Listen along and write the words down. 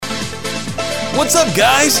What's up,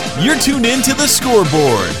 guys? You're tuned in to The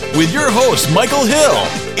Scoreboard with your hosts, Michael Hill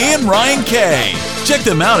and Ryan Kay. Check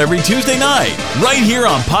them out every Tuesday night, right here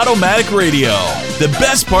on Podomatic Radio. The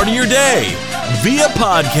best part of your day, via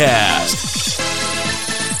podcast.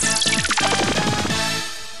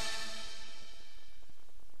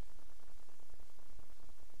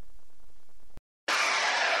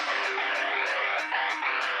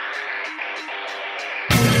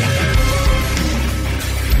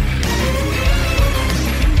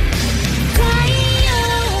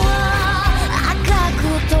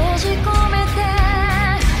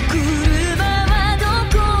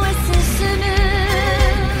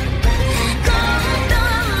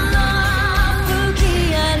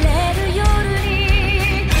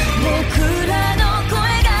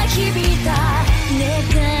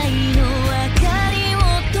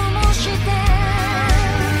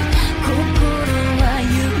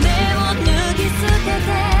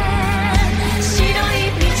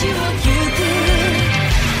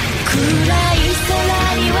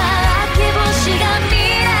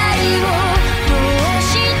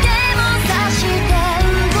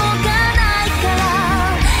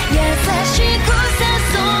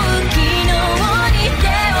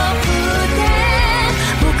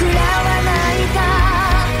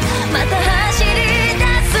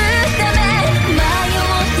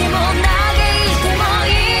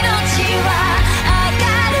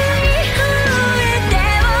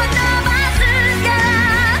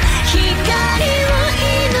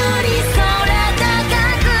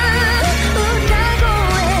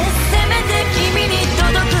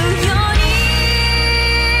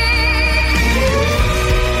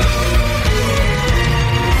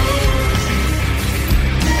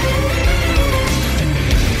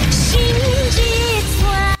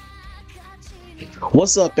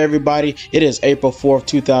 What's up, everybody? It is April 4th,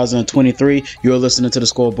 2023. You're listening to The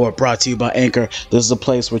Scoreboard, brought to you by Anchor. This is a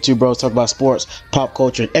place where two bros talk about sports, pop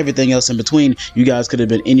culture, and everything else in between. You guys could have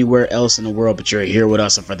been anywhere else in the world, but you're here with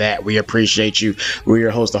us, and for that, we appreciate you. We're your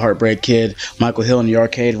host, the Heartbreak Kid, Michael Hill in the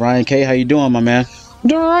arcade. Ryan K, how you doing, my man? I'm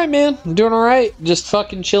doing all right, man. I'm doing all right. Just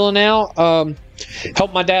fucking chilling out.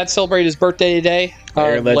 Helped my dad celebrate his birthday today.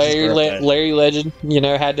 Larry Legend. You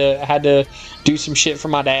know, had to do some shit for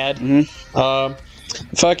my dad. Mm-hmm.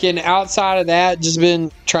 Fucking outside of that, just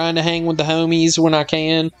been trying to hang with the homies when I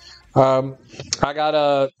can. I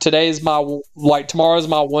got tomorrow's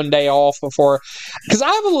my one day off before, because I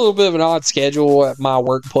have a little bit of an odd schedule at my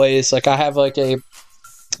workplace. Like I have I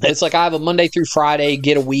have a Monday through Friday,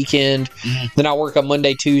 get a weekend, then I work a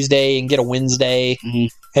Monday, Tuesday, and get a Wednesday,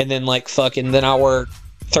 and then then I work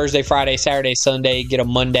Thursday, Friday, Saturday, Sunday, get a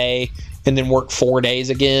Monday, and then work 4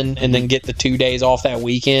 days again, and then get the 2 days off that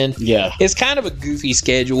weekend. Yeah. It's kind of a goofy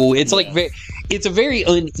schedule. It's it's a very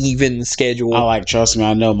uneven schedule. Trust me,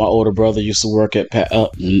 I know my older brother used to work at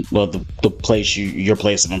the place, your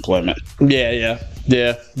place of employment. Yeah.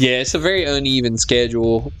 It's a very uneven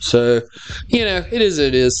schedule. So, you know, it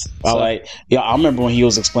is. So. I remember when he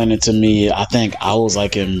was explaining to me, I think I was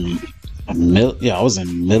in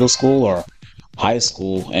middle school or high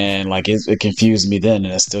school, and it confused me then,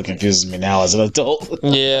 and it still confuses me now as an adult.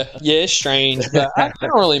 yeah, it's strange, but I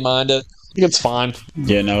don't really mind it. I think it's fine.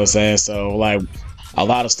 You know what I'm saying? So a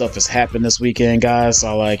lot of stuff has happened this weekend, guys.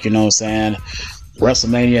 So you know what I'm saying,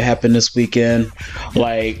 Wrestlemania happened this weekend.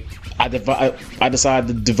 I decided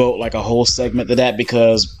to devote a whole segment to that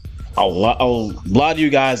because a lot of you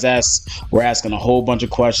guys were asking a whole bunch of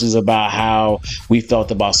questions about how we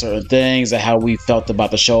felt about certain things and how we felt about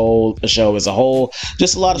the show as a whole.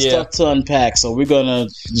 Just a lot of stuff to unpack. So we're gonna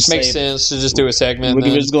makes sense to just do a segment.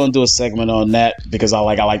 We're just gonna do a segment on that because I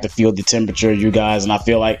like to feel the temperature of you guys, and I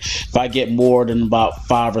feel like if I get more than about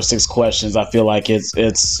 5 or 6 questions, I feel like it's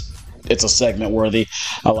a segment worthy.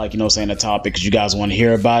 I the topic because you guys want to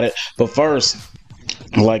hear about it. But first,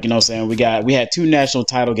 we had 2 national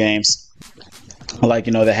title games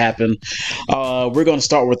that happened. We're going to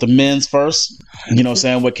start with the men's first,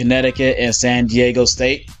 with Connecticut and San Diego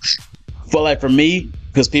State. But for me,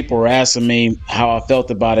 because people were asking me how I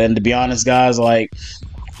felt about it, and to be honest, guys,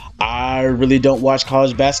 I really don't watch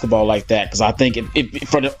college basketball like that, because I think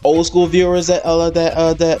for the old school viewers that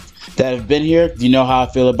have been here, you know how I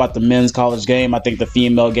feel about the men's college game. I think the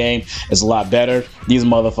female game is a lot better. These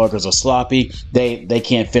motherfuckers are sloppy. They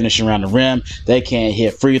can't finish around the rim. They can't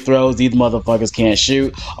hit free throws. These motherfuckers can't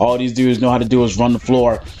shoot. All these dudes know how to do is run the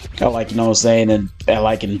floor.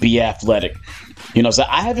 And be athletic. So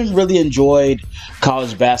I haven't really enjoyed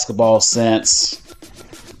college basketball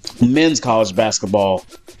men's college basketball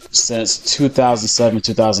since 2007,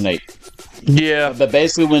 2008. Yeah. But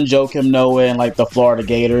basically, when Joakim Noah and like the Florida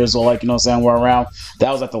Gators or like, were around,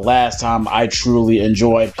 that was like the last time I truly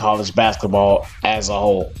enjoyed college basketball as a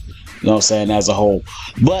whole. As a whole.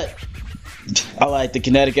 But I like the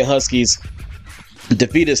Connecticut Huskies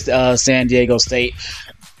defeated San Diego State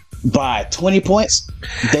by 20 points.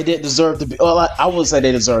 They didn't deserve to be. Well, I wouldn't say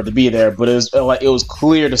they deserved to be there, but it was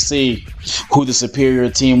clear to see who the superior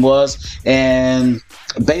team was, and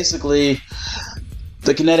basically,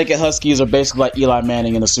 the Connecticut Huskies are basically like Eli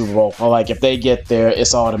Manning in the Super Bowl. If they get there,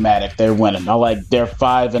 it's automatic. They're winning. They're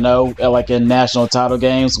 5-0 in national title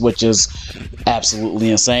games, which is absolutely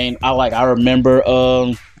insane. I remember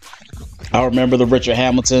the Richard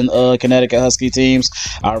Hamilton Connecticut Husky teams.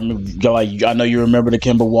 I know you remember the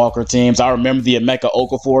Kemba Walker teams. I remember the Emeka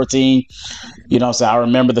Okafor team. I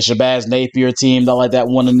remember the Shabazz Napier team that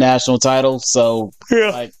won the national title. So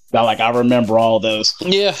yeah. I remember all those.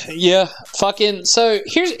 Yeah. So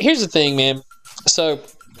here's the thing, man. So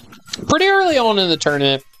pretty early on in the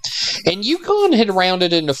tournament, and UConn had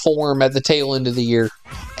rounded into form at the tail end of the year,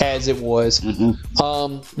 as it was.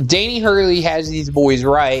 Mm-hmm. Danny Hurley has these boys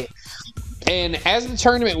right, and as the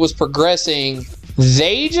tournament was progressing,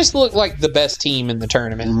 they just looked like the best team in the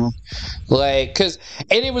tournament. Mm-hmm.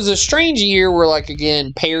 And it was a strange year where,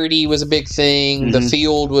 again, parity was a big thing. Mm-hmm. The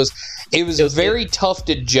field was very tough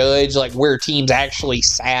to judge, where teams actually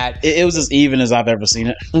sat. It was as even as I've ever seen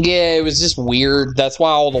it. Yeah, it was just weird. That's why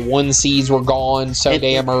all the 1 seeds were gone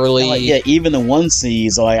damn early. Even the 1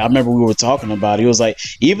 seeds, I remember we were talking about it. It was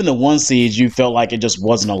even the 1 seeds, you felt like it just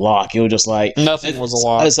wasn't a lock. It was just nothing was a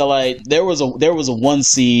lock. So there was a 1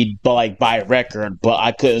 seed, but by record, but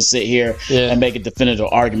I couldn't sit here and make a definitive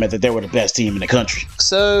argument that they were the best team in the country.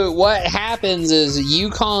 So what happens is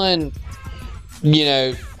UConn,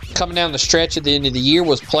 coming down the stretch at the end of the year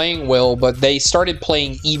was playing well, but they started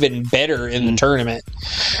playing even better in the tournament.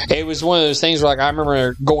 It was one of those things where I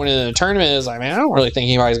remember going into the tournament, it was man, I don't really think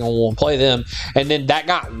anybody's going to want to play them. And then that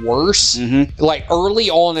got worse. Mm-hmm. Early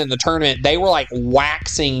on in the tournament, they were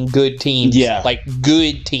waxing good teams. Yeah.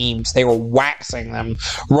 Good teams. They were waxing them,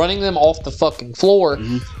 running them off the fucking floor.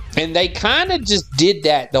 Mm-hmm. And they kind of just did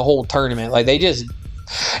that the whole tournament.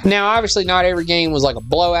 Now, obviously, not every game was a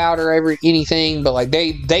blowout or anything, but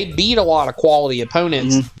they beat a lot of quality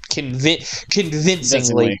opponents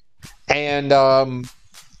convincingly. And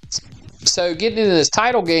so getting into this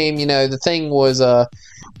title game, the thing was,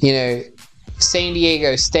 San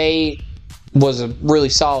Diego State was a really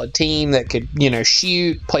solid team that could,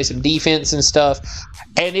 shoot, play some defense and stuff.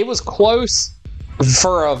 And it was close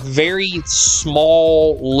for a very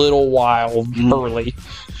small little while early.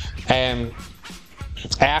 And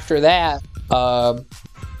after that,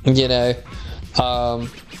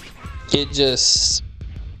 it just...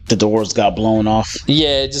 The doors got blown off.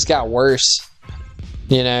 Yeah, it just got worse.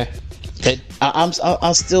 I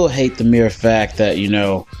still hate the mere fact that,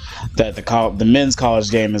 that the men's college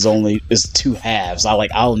game is 2 halves.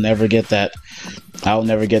 I'll never get that.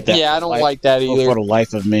 Yeah, I don't like that either. For the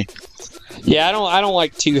life of me. Yeah, I don't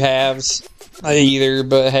like 2 halves either,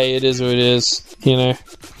 but hey, it is what it is,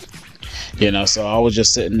 So I was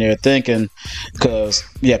just sitting there thinking, because,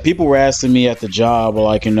 people were asking me at the job,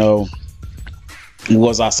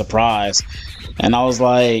 was I surprised? And I was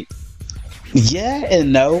like, yeah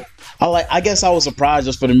and no. I guess I was surprised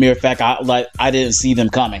just for the mere fact I didn't see them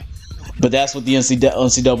coming. But that's what the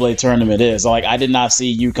NCAA tournament is. I did not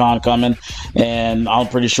see UConn coming, and I'm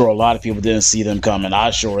pretty sure a lot of people didn't see them coming. I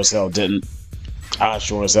sure as hell didn't.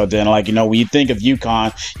 When you think of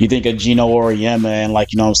UConn, you think of Gino Auriemma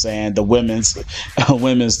and the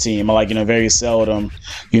women's team. Very seldom,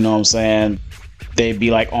 they'd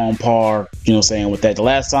be on par, with that. The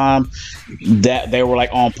last time that they were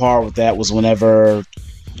on par with that was whenever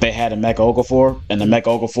they had Emeka Okafor, and Emeka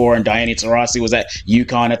Okafor and Diane Taurasi was at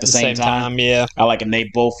UConn at the same time. Yeah. And they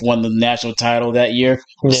both won the national title that year.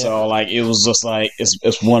 Yeah. So it was just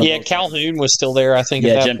it's one. Yeah, Calhoun was still there, I think.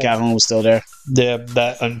 Yeah, Jim Calhoun was still there. Yeah,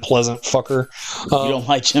 that unpleasant fucker. You don't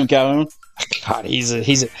like Jim Calhoun? God,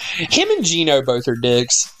 him and Gino both are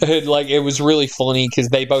dicks. It was really funny because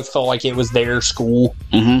they both felt like it was their school,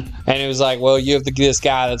 and it was well, you have this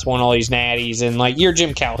guy that's won all these natties, and you're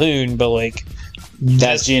Jim Calhoun, but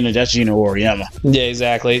that's Gino Auriemma. Yeah,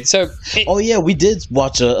 exactly. So, we did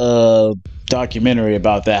watch a documentary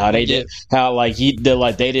about that. How they did, how they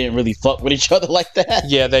didn't really fuck with each other like that.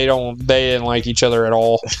 Yeah, they didn't like each other at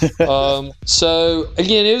all. So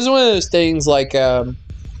again, it was one of those things like you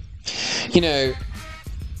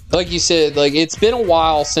said, it's been a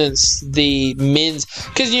while since the men's,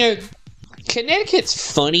 because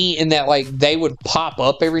Connecticut's funny in that they would pop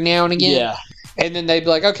up every now and again. Yeah. and then they'd be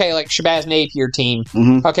like, okay, like Shabazz Napier team,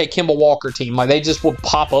 okay, Kimball Walker team. Like, they just would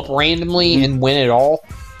pop up randomly and win it all.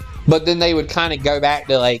 But then they would kind of go back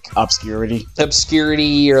to, like,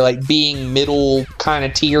 obscurity or, like, being middle kind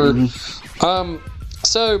of tier.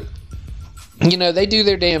 So, you know, they do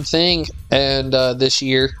their damn thing, and this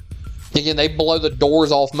year, again, they blow the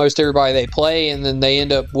doors off most everybody they play, and then they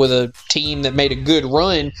end up with a team that made a good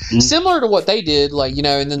run, similar to what they did, like, you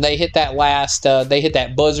know, and then they hit that last, they hit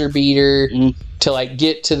that buzzer beater to, like,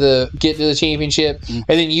 get to the championship, and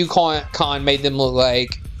then UConn made them look like,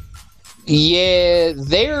 yeah,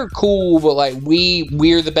 they're cool, but like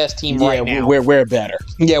we're the best team right now. We're better.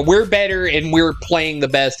 Yeah, we're better, and we're playing the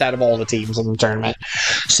best out of all the teams in the tournament.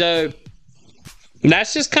 So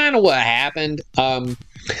that's just kind of what happened. Like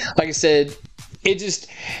I said,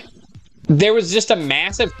 there was just a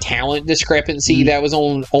massive talent discrepancy that was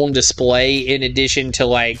on display. In addition to,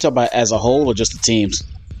 like, talk about as a whole or just the teams.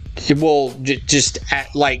 Well, just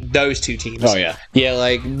at, like, those two teams. Oh, yeah. Yeah,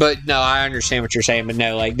 like, but no, I understand what you're saying, but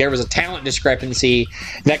no, like, there was a talent discrepancy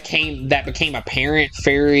that became apparent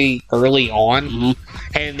very early on,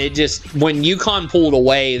 and it just, when UConn pulled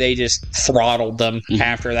away, they just throttled them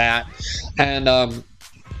after that, and,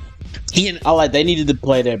 they needed to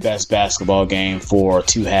play their best basketball game for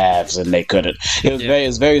 2 halves, and they couldn't. It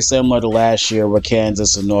was very similar to last year with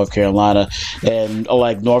Kansas and North Carolina, and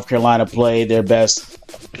like North Carolina played their best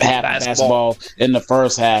half basketball in the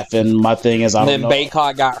first half, and my thing is, then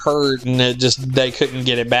Baycott got hurt, and they couldn't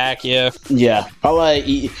get it back. Baycott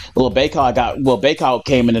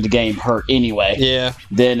came into the game hurt anyway.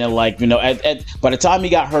 Then like, you know, by the time he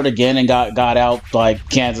got hurt again and got out, like,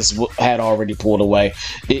 Kansas had already pulled away.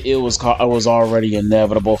 It was already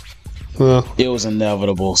inevitable. It was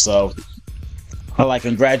inevitable. So,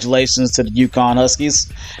 congratulations to the UConn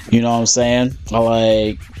Huskies. You know what I'm saying?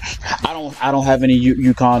 I don't have any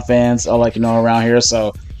UConn fans. Around here.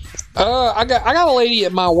 So, I got a lady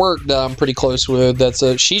at my work that I'm pretty close with.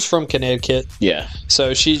 She's from Connecticut. Yeah.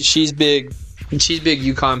 So she's big. She's big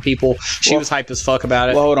UConn people. She was hype as fuck about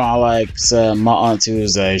it. Well, hold on. So my aunt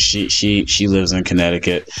Tuesday, she lives in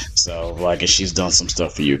Connecticut. So, and she's done some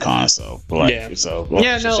stuff for UConn. So, like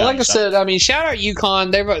I said, I mean, shout out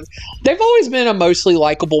UConn. They've always been a mostly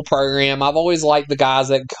likable program. I've always liked the guys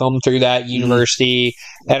that come through that university,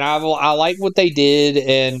 and I like what they did.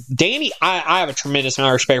 And Danny, I have a tremendous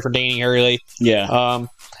amount of respect for Danny Hurley. Yeah.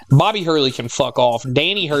 Bobby Hurley can fuck off.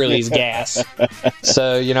 Danny Hurley's gas.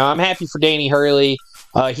 So, you know, I'm happy for Danny Hurley.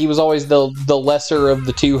 He was always the lesser of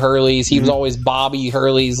the two Hurleys. He was always Bobby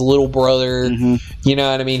Hurley's little brother. You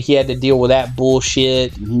know what I mean? He had to deal with that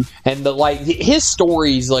bullshit. And his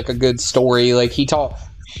story's like a good story. Like, he taught,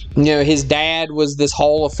 you know, his dad was this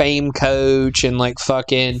Hall of Fame coach and like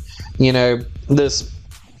fucking, you know, this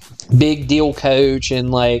big deal coach,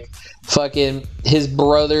 and like fucking his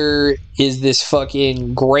brother is this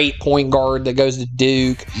fucking great point guard that goes to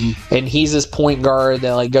Duke, and he's this point guard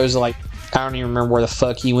that like goes to, like, I don't even remember where the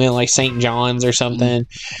fuck he went, like St. John's or something.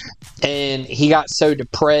 And he got so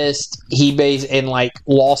depressed, and like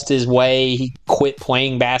lost his way. He quit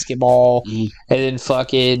playing basketball. And then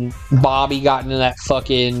fucking Bobby got into that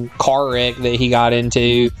fucking car wreck that he got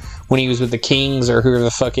into when he was with the Kings or whoever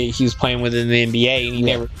the fuck he was playing with in the NBA.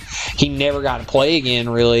 And he never got to play again,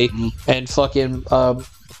 really. And fucking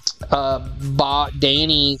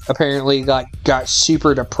Danny apparently got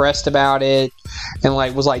super depressed about it, and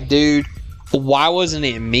like was like, dude, why wasn't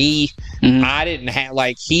it me? I didn't have,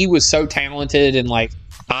 like, he was so talented and like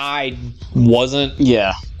I wasn't.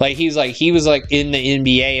 Yeah. Like he was like in the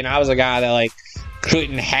NBA, and I was a guy that like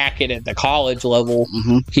couldn't hack it at the college level.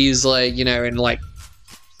 He's like, you know, and like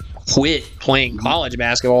quit playing college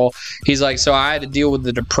basketball. He's like, so I had to deal with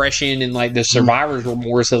the depression and like the survivor's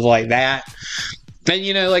remorse of like that. And,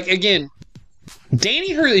 you know, like, again,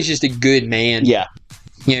 Danny Hurley's just a good man. Yeah.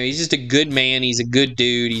 You know, he's just a good man. He's a good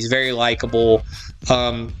dude. He's very likable.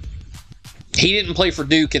 He didn't play for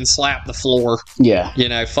Duke and slap the floor. Yeah. You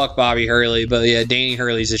know, fuck Bobby Hurley. But, yeah, Danny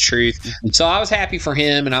Hurley's the truth. So I was happy for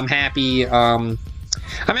him, and I'm happy for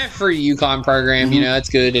a UConn program. You know, that's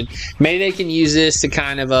good. And maybe they can use this to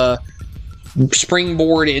kind of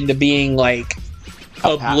springboard into being, like,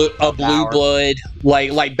 a blue blood,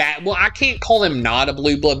 like bad. Well, I can't call him not a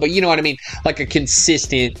blue blood, but you know what I mean, like a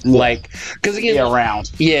consistent, like, because again,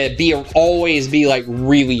 always be like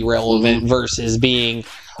really relevant versus being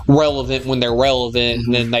relevant when they're relevant,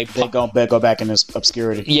 and then they go back in this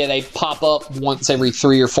obscurity. Yeah, they pop up once every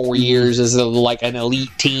 3 or 4 years as like an elite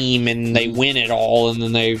team, and they win it all, and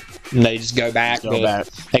then they just go back.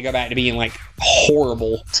 They go back to being like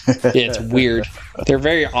horrible. It's weird. They're a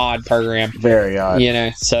very odd program. Very odd. You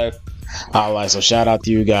know, so All right, so shout out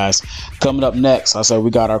to you guys. Coming up next, I said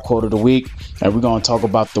we got our quote of the week, and we're going to talk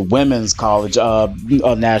about the women's college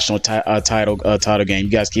national title game.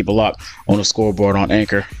 You guys keep a lock on the scoreboard on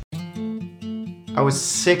Anchor. I was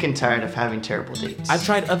sick and tired of having terrible dates. I've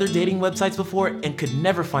tried other dating websites before and could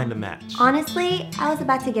never find a match. Honestly, I was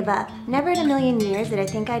about to give up. Never in a million years did I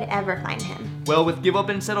think I'd ever find him. Well, with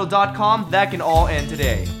GiveUpAndSettle.com, that can all end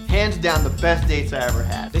today. Hands down, the best dates I ever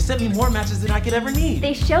had. They sent me more matches than I could ever need.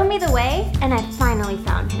 They showed me the way, and I finally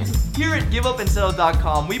found him. Here at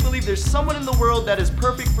GiveUpAndSettle.com, we believe there's someone in the world that is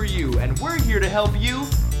perfect for you, and we're here to help you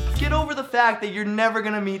get over the fact that you're never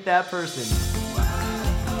gonna meet that person.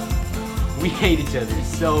 We hate each other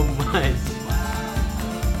so much.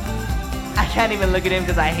 I can't even look at him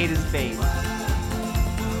because I hate his face.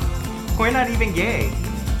 We're not even gay.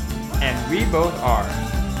 And we both are.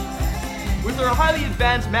 With our highly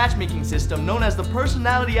advanced matchmaking system known as the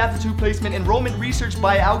Personality Aptitude Placement Enrollment Research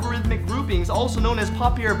by Algorithmic Groupings, also known as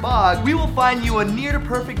Papier Bog, we will find you a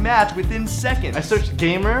near-to-perfect match within seconds. I searched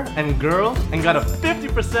gamer and girl and got a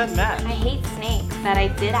 50% match. I hate snakes, but I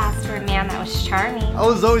did ask for a man that was charming. I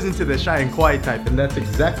was always into the shy and quiet type, and that's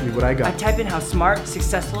exactly what I I got. type in how smart,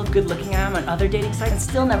 successful, good looking I am on other dating sites and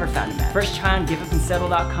still never found a match. First try on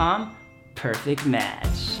GiveUpAndSettle.com, perfect match.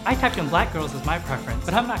 I typed in black girls as my preference,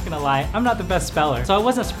 but I'm not gonna lie, I'm not the best speller. So I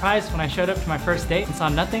wasn't surprised when I showed up to my first date and saw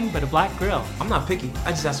nothing but a black grill. I'm not picky.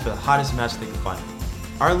 I just asked for the hottest match they could find.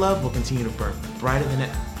 Our love will continue to burn brighter than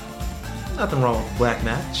ever. Nothing wrong with Black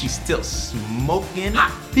Matt. She's still smoking.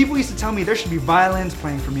 People used to tell me there should be violins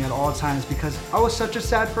playing for me at all times because I was such a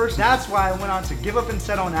sad person. That's why I went on to Give Up and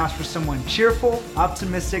Settle and asked for someone cheerful,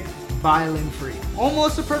 optimistic, violin-free.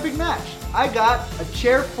 Almost a perfect match. I got a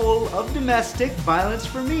chair full of domestic violence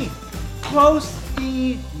for me. Close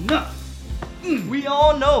enough. We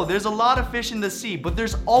all know there's a lot of fish in the sea, but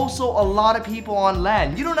there's also a lot of people on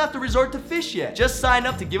land. You don't have to resort to fish yet. Just sign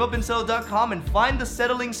up to GiveUpAndSettle.com and find the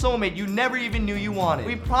settling soulmate you never even knew you wanted.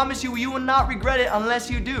 We promise you, you will not regret it unless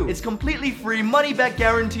you do. It's completely free, money back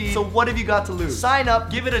guaranteed, so what have you got to lose? Sign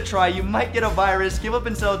up, give it a try, you might get a virus.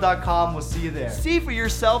 GiveUpAndSettle.com, we'll see you there. See for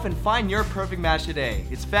yourself and find your perfect match today.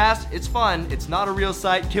 It's fast, it's fun, it's not a real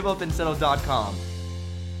site. GiveUpAndSettle.com.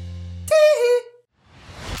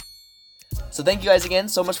 So thank you guys again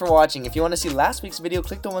so much for watching. If you want to see last week's video,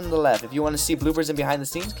 click the one on the left. If you want to see bloopers and behind the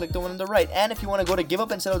scenes, click the one on the right. And if you want to go to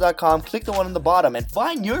GiveUpAndSettle.com, click the one on the bottom and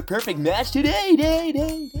find your perfect match today.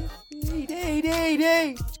 Hey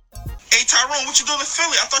Tyrone, what you doing in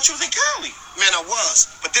Philly? I thought you was in Cali. Man, I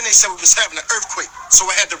was, but then they said we was having an earthquake, so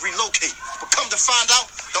I had to relocate. But come to find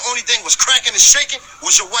out, the only thing was cracking and shaking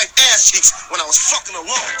was your wife ass cheeks when I was fucking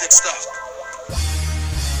along with that stuff.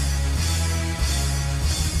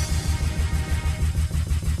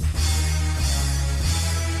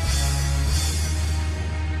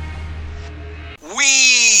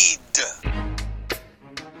 Weed.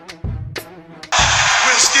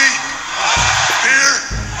 Whiskey, beer,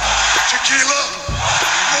 tequila,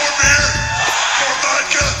 more beer, more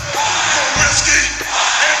vodka, more whiskey,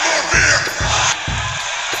 and more beer.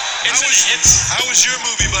 How was your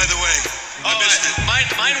movie, by the way?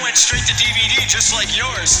 Mine went straight to DVD, just like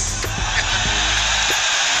yours.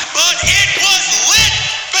 But it was lit,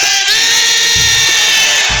 baby!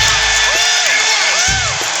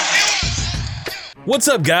 What's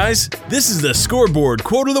up, guys? This is the Scoreboard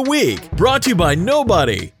Quote of the Week, brought to you by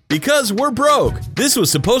nobody, because we're broke. This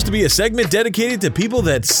was supposed to be a segment dedicated to people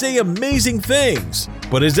that say amazing things.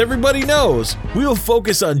 But as everybody knows, we'll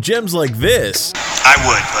focus on gems like this. I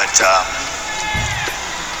would, but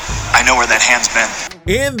I know where that hand's been.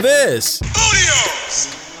 And this.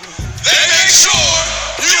 Bootios! They make sure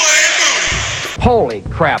you ain't booty! Holy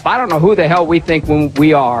crap, I don't know who the hell we think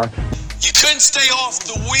we are. You couldn't stay off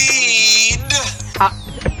the weed.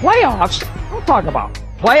 Playoffs? Don't talk about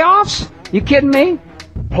playoffs? You kidding me?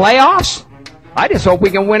 Playoffs? I just hope we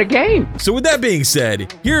can win a game. So with that being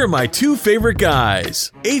said, here are my two favorite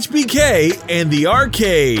guys, HBK and The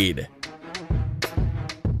Arcade.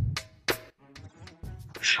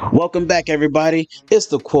 Welcome back, everybody. It's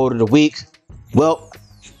the quote of the week. Well,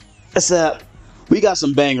 we got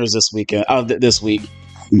some bangers this weekend. This week,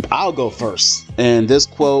 I'll go first, and this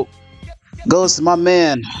quote goes to my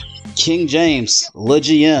man, King James, Lil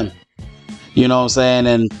GM. You know what I'm saying?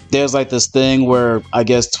 And there's like this thing where I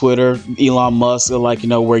guess Twitter, Elon Musk, are like,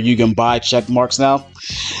 where you can buy check marks now.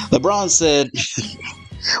 LeBron said,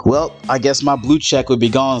 well, I guess my blue check would be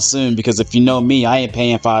gone soon because if you know me, I ain't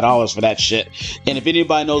paying $5 for that shit. And if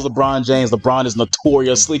anybody knows LeBron James, LeBron is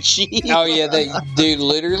notoriously cheap. Oh, yeah. Dude,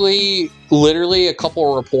 literally, literally a couple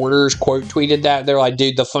of reporters quote tweeted that. They're like,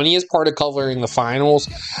 dude, the funniest part of covering the finals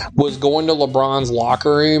was going to LeBron's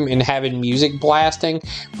locker room and having music blasting,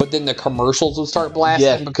 but then the commercials would start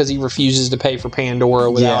blasting because he refuses to pay for Pandora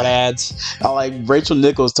without ads. Like Rachel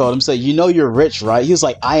Nichols told him, say, you know you're rich, right? He was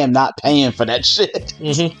like, I am not paying for that shit.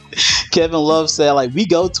 Kevin Love said, like, we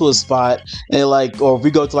go to a spot and like, or if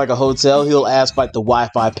we go to like a hotel, he'll ask like the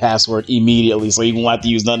Wi-Fi password immediately so he won't have to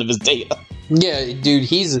use none of his data. Yeah, dude,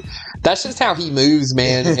 that's just how he moves,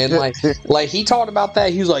 man. And like he talked about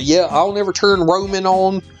that. He was like, yeah, I'll never turn Roman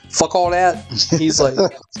on. Fuck all that. He's like,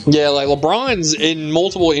 yeah, like LeBron's in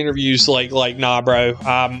multiple interviews like, nah, bro,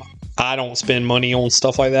 I don't spend money on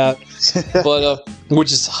stuff like that. But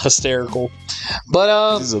which is hysterical.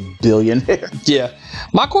 But he's a billionaire. Yeah.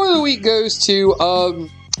 My quote of the week goes to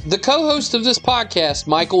the co-host of this podcast,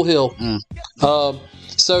 Michael Hill.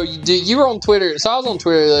 So you were on Twitter. So I was on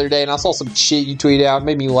Twitter the other day, and I saw some shit you tweeted out. It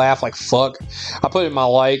made me laugh like fuck. I put it in my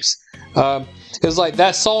likes. It was like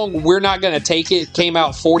that song, We're Not Gonna Take It, came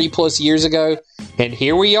out 40 plus years ago, and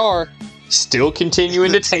here we are, still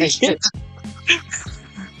continuing to take it.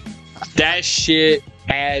 That shit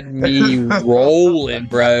had me rolling,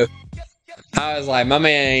 bro. I was like, my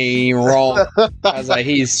man ain't wrong. I was like,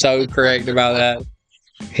 he's so correct about that.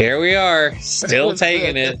 Here we are, still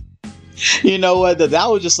taking it. You know what? That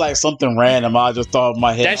was just like something random. I just thought in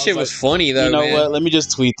my head. That shit was funny though. You know what? Let me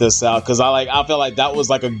just tweet this out because I feel like that was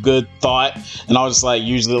like a good thought, and I was just like,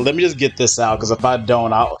 usually, let me just get this out because if I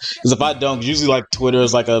don't, usually like Twitter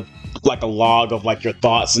is like a log of like your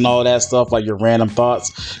thoughts and all that stuff, like your random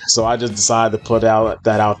thoughts. So I just decided to put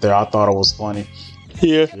that out there. I thought it was funny.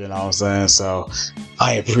 Yeah, you know what I'm saying. So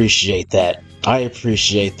I appreciate that.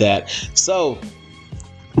 So.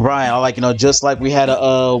 Ryan, just like we had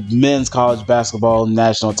a men's college basketball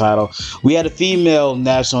national title, we had a female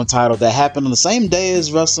national title that happened on the same day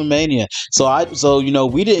as WrestleMania. So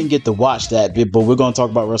we didn't get to watch that bit, but we're gonna talk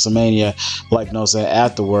about WrestleMania,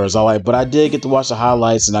 afterwards. But I did get to watch the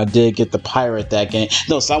highlights, and I did get to pirate that game.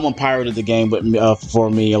 No, someone pirated the game, but for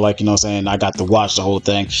me, I got to watch the whole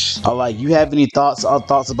thing. You have any thoughts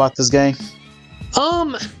about this game?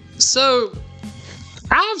 So.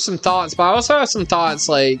 I have some thoughts, but I also have some thoughts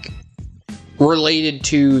related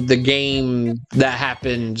to the game that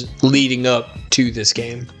happened leading up to this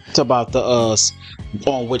game. It's about the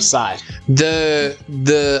on which side?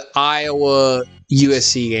 The Iowa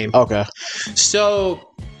USC game. Okay.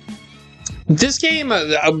 So this game,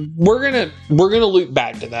 we're gonna loop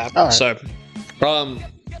back to that. All right. So,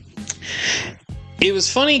 it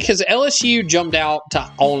was funny because LSU jumped out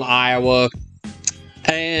on Iowa,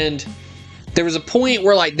 and there was a point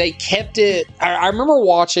where they kept it. I remember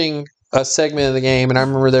watching a segment of the game, and I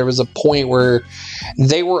remember there was a point where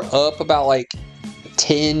they were up about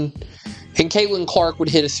 10, and Caitlin Clark would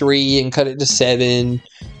hit a 3 and cut it to 7,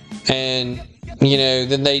 and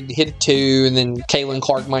then they'd hit a 2, and then Caitlin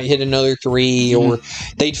Clark might hit another 3, or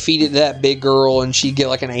they'd feed it to that big girl and she'd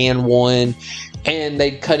get an and 1, and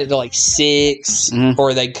they'd cut it to 6,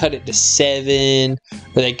 or they'd cut it to 7,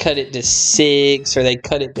 or they'd cut it to 6, or they'd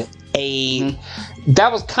cut it to 8.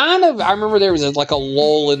 That was kind of, I remember there was a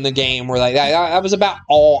lull in the game where that was about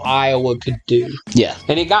all Iowa could do. Yeah.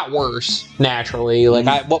 And it got worse, naturally.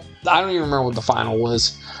 I don't even remember what the final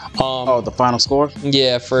was. The final score?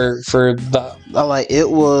 Yeah, for the... it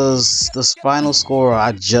was the final score.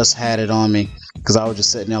 I just had it on me because I was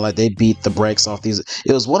just sitting there they beat the brakes off these.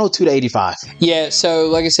 It was 102-85. Yeah, so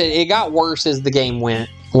like I said, it got worse as the game went,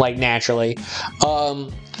 naturally.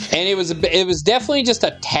 And it was definitely just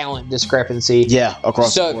a talent discrepancy. Yeah,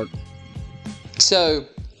 across the board. So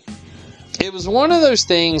it was one of those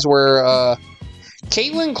things where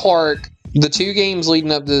Caitlin Clark, the 2 games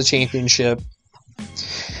leading up to the championship,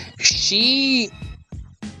 she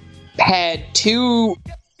had 2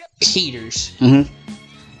 heaters.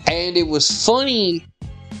 And it was funny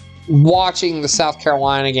watching the South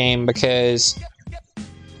Carolina game because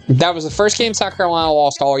that was the first game South Carolina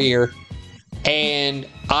lost all year. And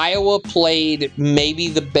Iowa played maybe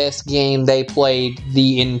the best game they played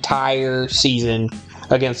the entire season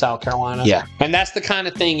against South Carolina. Yeah. And that's the kind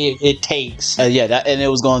of thing it takes. And it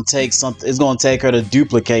was going to take something. It's going to take her to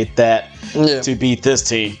duplicate that to beat this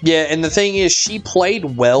team. Yeah, and the thing is, she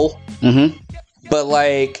played well. But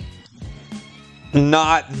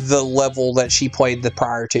not the level that she played the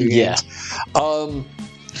prior 2 games. Yeah.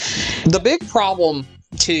 The big problem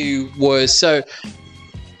too was, so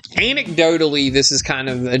anecdotally, this is kind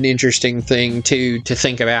of an interesting thing to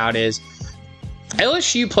think about, is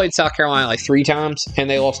LSU played South Carolina 3 times and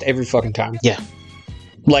they lost every fucking time. Yeah.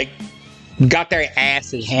 got their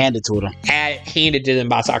asses handed to them. Handed to them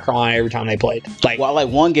by South Carolina every time they played. Like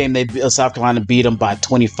one game, South Carolina beat them by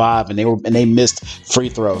 25, and they missed free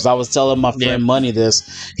throws. I was telling my friend Money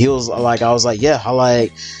this. He was like, I was like, yeah,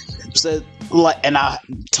 and I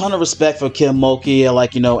ton of respect for Kim Mulkey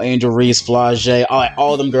and Angel Reese, Flage,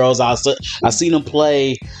 all them girls. I seen them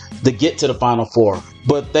play to get to the Final Four,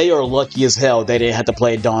 but they are lucky as hell they didn't have to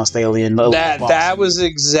play Dawn Staley and that was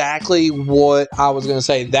exactly what I was going to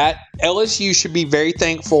say. That LSU should be very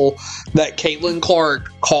thankful that Caitlin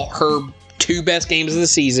Clark caught her 2 best games of the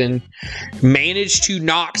season, managed to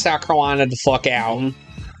knock South Carolina the fuck out,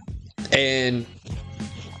 and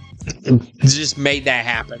just made that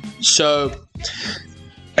happen. So,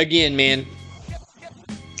 again, man,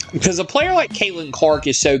 because a player like Caitlin Clark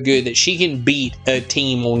is so good that she can beat a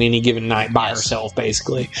team on any given night by herself,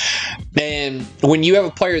 basically. And when you have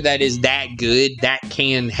a player that is that good, that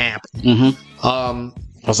can happen.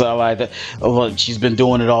 So I like that. Well, she's been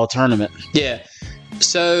doing it all tournament. Yeah.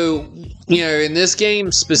 So, in this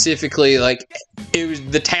game specifically, it was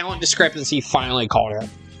the talent discrepancy finally caught up.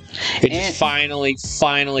 It just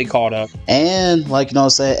finally caught up. And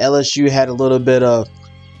LSU had a little bit of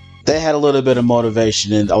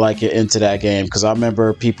motivation into that game, because I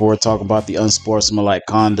remember people were talking about the unsportsmanlike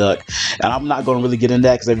conduct, and I'm not going to really get into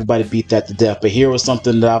that because everybody beat that to death. But here was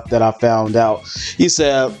something that I found out. He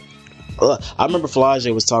said, I remember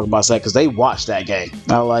Flage was talking about that because they watched that game.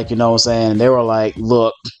 They were like,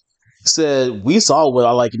 look. Said we saw what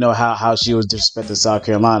how she was disrespecting South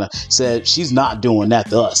Carolina. Said she's not doing that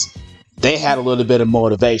to us. They had a little bit of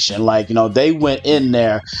motivation. They went in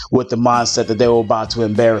there with the mindset that they were about to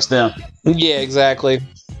embarrass them. Yeah, exactly.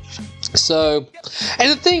 So, and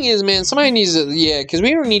the thing is, man, somebody needs to, because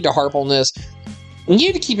we don't need to harp on this. You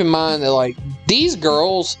need to keep in mind that these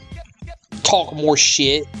girls talk more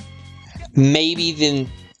shit maybe than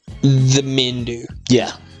the men do.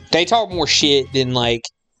 Yeah, they talk more shit than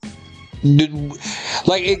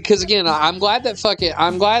because again, I'm glad that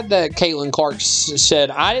Caitlin Clark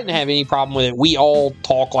said I didn't have any problem with it. We all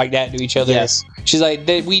talk like that to each other. Yes, she's like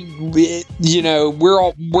we're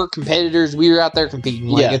competitors. We were out there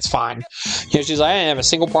competing. It's fine. She's like I didn't have a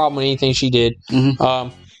single problem with anything she did.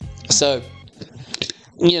 So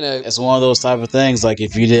it's one of those type of things.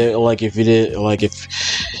 If you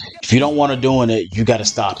don't want to do it, you got to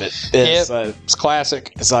stop it. It's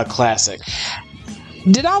classic. It's a classic.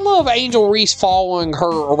 Did I love Angel Reese following her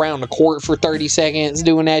around the court for 30 seconds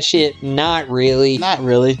doing that shit? Not really. Not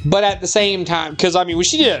really. But at the same time, because when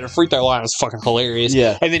she did it at the free throw line, it was fucking hilarious.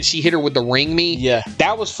 Yeah. And then she hit her with the ring me. Yeah.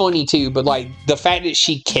 That was funny too. But the fact that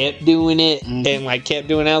she kept doing it and kept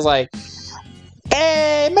doing it, I was like,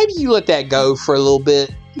 maybe you let that go for a little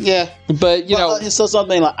bit. Yeah, but it's still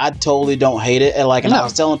something I totally don't hate it, and I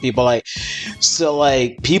was telling people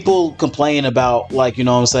people complain about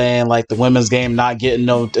the women's game not getting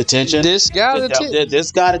no attention. This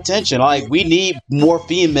got attention. We need more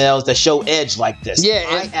females that show edge like this. Yeah,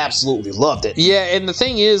 I absolutely loved it. Yeah, and the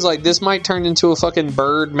thing is, this might turn into a fucking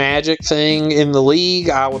bird magic thing in the league.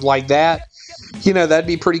 I would like that. That'd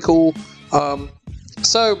be pretty cool.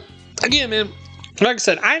 So again, man, like I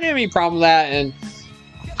said, I didn't have any problem with that, and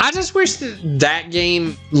I just wish that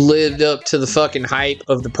game lived up to the fucking hype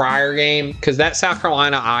of the prior game, because that South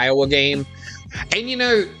Carolina-Iowa game,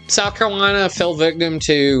 and South Carolina fell victim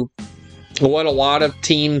to what a lot of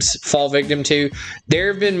teams fall victim to. There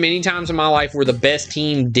have been many times in my life where the best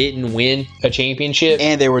team didn't win a championship.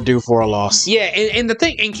 And they were due for a loss. Yeah, and the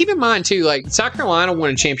thing, and keep in mind too, South Carolina won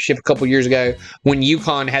a championship a couple years ago when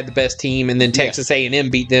UConn had the best team, and then Texas A&M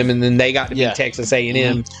beat them, and then they got to beat Texas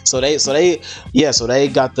A&M. So they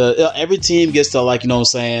got every team gets to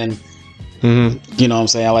you know what I'm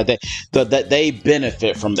saying? Like that they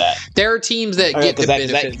benefit from that. There are teams that get to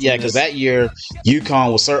benefit. Because that year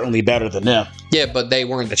UConn was certainly better than them. Yeah, but they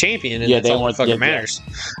weren't the champion, and that's all that fucking matters.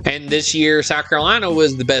 And this year, South Carolina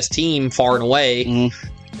was the best team far and away.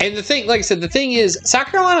 And the thing, like I said, the thing is, South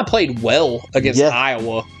Carolina played well against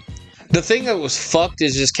Iowa. The thing that was fucked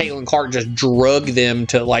is just Caitlin Clark just drug them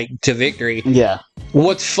to victory. Yeah.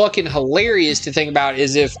 What's fucking hilarious to think about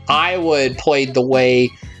is if Iowa had played the way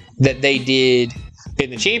that they did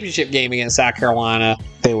in the championship game against South Carolina,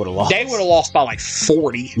 they would have lost. They would have lost by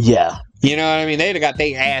 40. Yeah. You know what I mean? They'd have got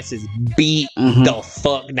their asses beat the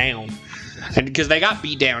fuck down. And because they got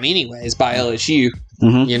beat down anyways by LSU,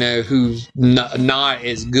 who's not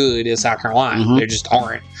as good as South Carolina. They just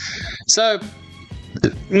aren't. So,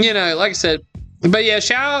 like I said, but yeah,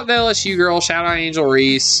 shout out the LSU girl. Shout out Angel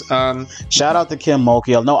Reese. Shout out to Kim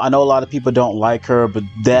Mulkey. I know a lot of people don't like her, but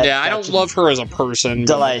I don't love her as a person.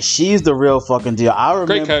 She's the real fucking deal.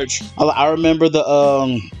 Great coach. I remember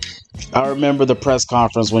I remember the press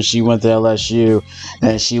conference when she went to LSU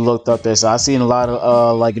and she looked up there. So I seen a lot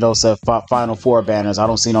of said Final Four banners. I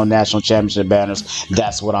don't see no national championship banners.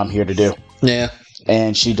 That's what I'm here to do. Yeah.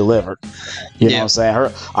 And she delivered. You know what I'm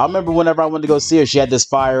saying? I remember whenever I went to go see her, she had this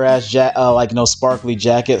fire ass sparkly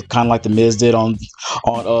jacket, kind of like the Miz did on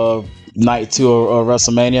night 2 of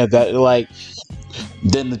WrestleMania. That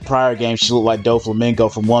then the prior game she looked like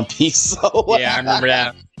Doflamingo from One Piece. So, yeah, I remember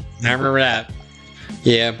that.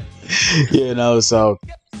 Yeah. So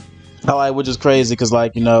which is crazy because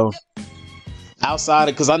outside,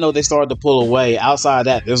 because I know they started to pull away. Outside of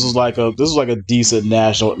that, this was like a decent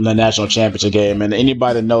national championship game. And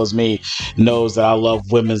anybody that knows me knows that I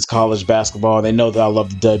love women's college basketball. They know that I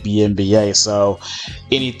love the WNBA. So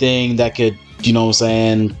anything that could,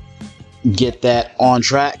 get that on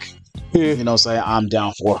track, I'm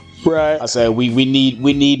down for. Right. I say we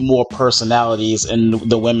need more personalities in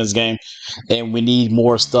the women's game, and we need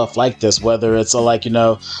more stuff like this. Whether it's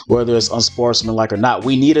whether it's unsportsmanlike or not,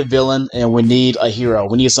 we need a villain and we need a hero.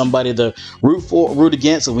 We need somebody to root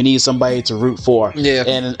against, and we need somebody to root for. Yeah.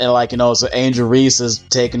 And so Angel Reese is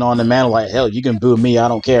taking on the mantle. Like, hell, you can boo me, I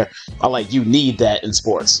don't care. You need that in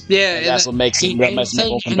sports. Yeah, and that's what makes it. And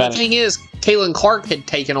the thing is, Caitlin Clark had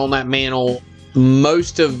taken on that mantle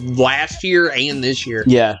most of last year and this year.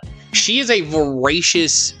 Yeah. She is a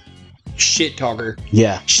voracious shit talker.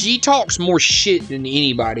 Yeah. She talks more shit than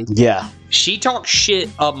anybody. Yeah. She talks shit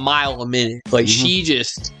a mile a minute. She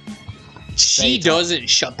doesn't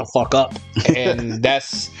shut the fuck up. And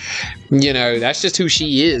that's just who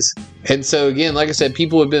she is. And so again, like I said,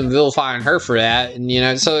 people have been vilifying her for that.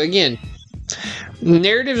 And so again,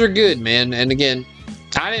 narratives are good, man. And again,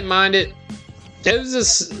 I didn't mind it.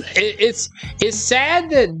 It's sad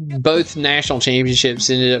that both national championships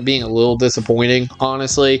ended up being a little disappointing,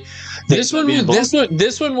 honestly. This one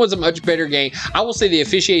was a much better game. I will say the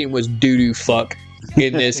officiating was doo-doo fuck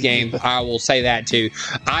in this game. I will say that too.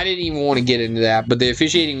 I didn't even want to get into that, but the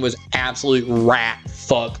officiating was absolute rat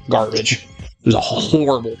fuck garbage. It was a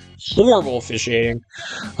horrible officiating.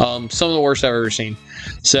 Some of the worst I've ever seen.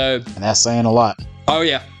 So, and that's saying a lot. Oh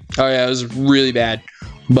yeah, it was really bad.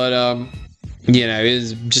 But it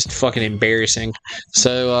was just fucking embarrassing.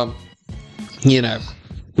 So,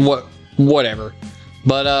 whatever.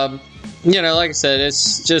 But, like I said,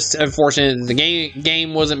 it's just unfortunate the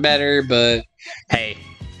game wasn't better, but hey,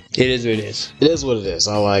 it is what it is. It is what it is.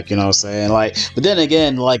 I but then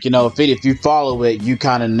again, if you follow it, you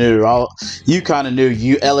kind of knew.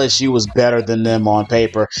 LSU was better than them on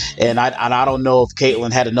paper, and I don't know if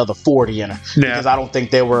Caitlin had another 40 in her because I don't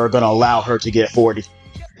think they were going to allow her to get 40.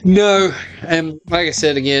 No, and like I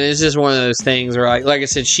said again, it's just one of those things where, like I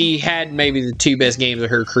said, she had maybe the 2 best games of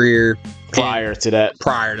her career prior to that.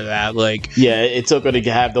 It took her to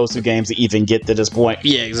have those 2 games to even get to this point.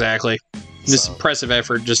 Yeah, exactly. Just impressive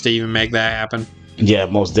effort just to even make that happen. Yeah,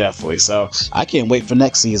 most definitely. So I can't wait for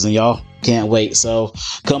next season, y'all. Can't wait. So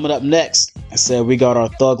coming up next, I said we got our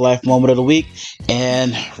Thug Life moment of the week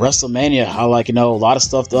and WrestleMania. I a lot of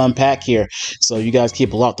stuff to unpack here. So you guys keep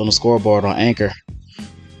it locked on the scoreboard on Anchor.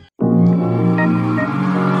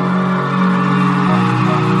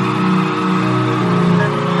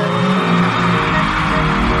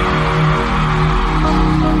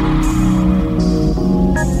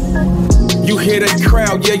 You hear that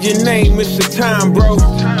crowd, yeah, your name is the time, bro.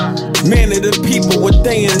 Man of the people, what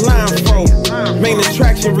they in line for. Main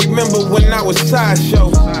attraction, remember when I was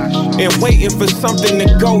sideshow and waiting for something to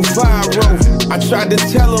go viral. I tried to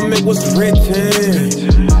tell them it was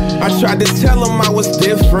written. I tried to tell them I was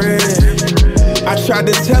different. I tried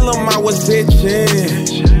to tell them I was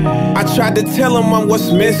itching. I tried to tell them I'm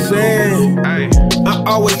what's missing. I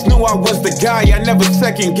always knew I was the guy, I never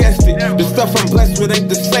second guessed it. The stuff I'm blessed with ain't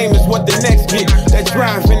the same as what the next get. That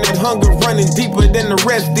drive and that hunger running deeper than the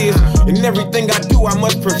rest is. And everything I do, I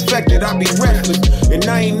must perfect it, I be restless. And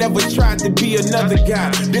I ain't never tried to be another guy.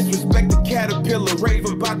 Disrespect the caterpillar, rave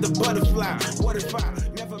about the butterfly. What if I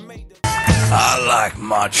never made the... I like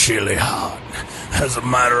my chili hot. As a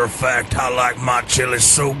matter of fact, I like my chili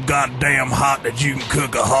so goddamn hot that you can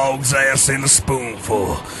cook a hog's ass in a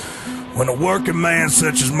spoonful. When a working man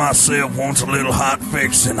such as myself wants a little hot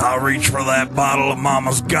fixin', I'll reach for that bottle of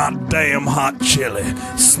Mama's goddamn hot chili.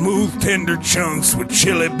 Smooth, tender chunks with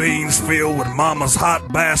chili beans filled with Mama's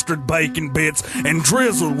hot bastard bacon bits and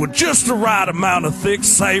drizzled with just the right amount of thick,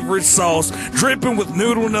 savory sauce, dripping with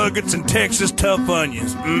noodle nuggets and Texas tough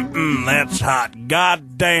onions. That's hot.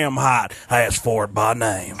 Goddamn hot. I asked for it by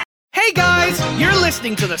name. Hey guys, you're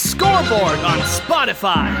listening to The Scoreboard on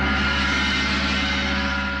Spotify.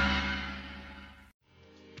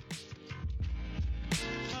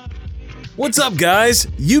 What's up, guys?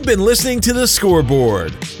 You've been listening to The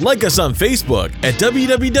Scoreboard. Like us on Facebook at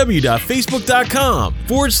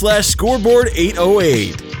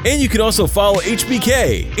www.facebook.com/scoreboard808. And you can also follow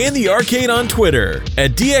HBK and the Arcade on Twitter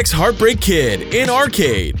at DX Heartbreak Kid and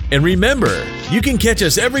Arcade. And remember, you can catch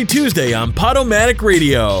us every Tuesday on Podomatic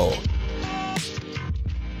Radio.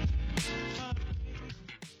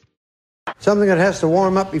 Something that has to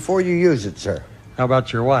warm up before you use it, sir. How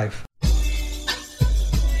about your wife?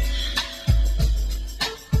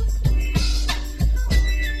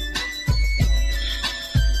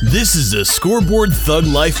 This is the Scoreboard Thug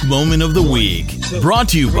Life Moment of the Week, brought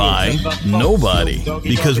to you by nobody,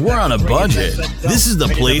 because we're on a budget. This is the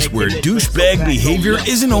place where douchebag behavior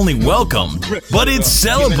isn't only welcomed, but it's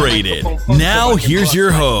celebrated. Now, here's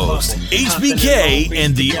your host, HBK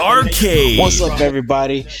and the Arcade. What's up,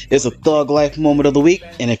 everybody? It's a Thug Life Moment of the Week,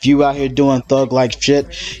 and if you out here doing thug life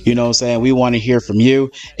shit, you know what I'm saying, we want to hear from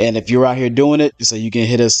you. And if you're out here doing it, so you can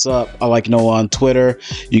hit us up, on Twitter,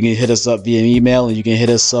 you can hit us up via email, and you can hit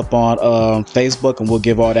us up on Facebook, and we'll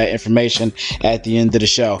give all that information at the end of the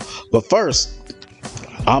show. But first,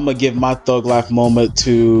 I'm gonna give my Thug Life moment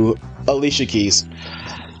to Alicia Keys.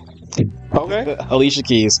 Okay. Alicia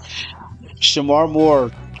Keys. Shamar Moore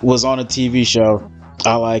was on a TV show.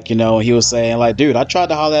 He was saying, dude, I tried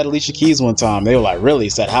to holler at Alicia Keys one time. They were like, really? He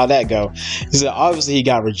said, how'd that go? He said, obviously he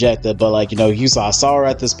got rejected, but I saw her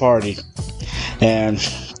at this party, and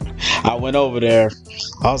I went over there.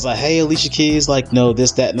 I was like, hey, Alicia Keys,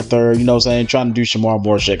 this, that, and the third, you know what I'm saying? Trying to do Shamar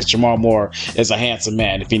Moore shit, because Shamar Moore is a handsome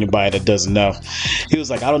man, if anybody that doesn't know. He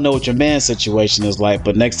was like, I don't know what your man's situation is like,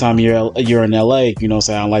 but next time you're in LA, you know what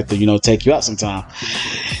I'm saying, I'd like to, take you out sometime.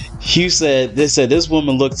 They said this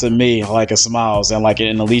woman looked at me and smiles, and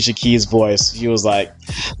in Alicia Keys' voice, he was like,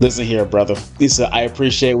 listen here, brother. He said, I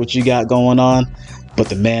appreciate what you got going on, but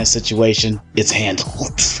the man's situation, it's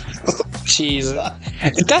handled. Jesus.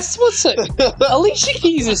 That's what's Alicia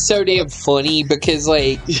Keys is so damn funny because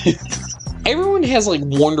everyone has like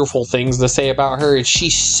wonderful things to say about her, and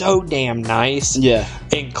she's so damn nice,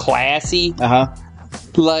 and classy.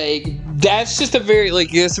 Like that's just a very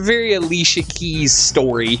it's a very Alicia Keys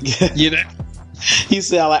story, you know. He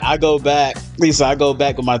said, I go back. He said, I go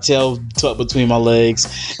back with my tail tucked between my legs.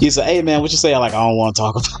 He said, hey man, what you say? I don't want to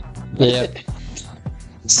talk about it. Yeah.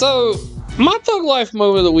 So my Thug Life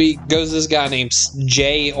moment of the week goes to this guy named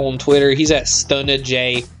Jay on Twitter. He's at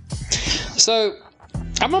StunnaJ. So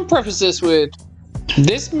I'm gonna preface this with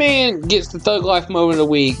this man gets the Thug Life moment of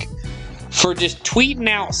the week for just tweeting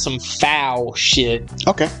out some foul shit.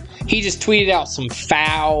 Okay. He just tweeted out some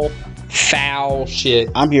foul shit.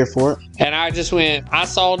 I'm here for it. And I just went, I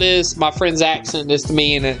saw this, my friend Zach sent this to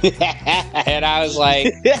me, and I was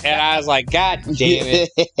like, God damn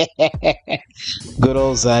it. Good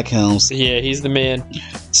old Zach Helms. Yeah, he's the man.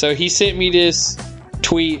 So he sent me this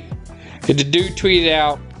tweet. The dude tweeted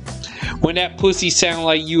out, when that pussy sound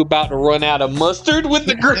like you about to run out of mustard with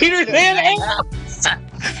the greater than ass.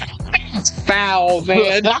 It's foul,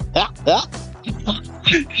 man.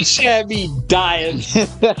 She had me dying.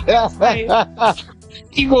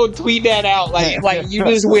 You gonna tweet that out like you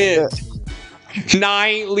just went. Nah, I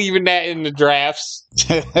ain't leaving that in the drafts.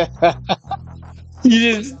 You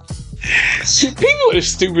just people are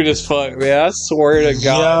stupid as fuck, man. I swear to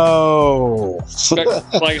God. Yo.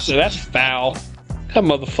 Like I said, that's foul. That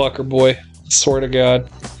motherfucker, boy. I swear to God.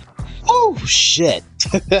 Oh shit.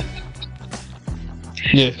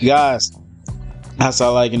 Yeah, guys. I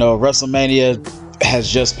saw WrestleMania has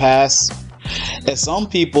just passed, and some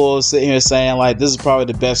people sitting here saying this is probably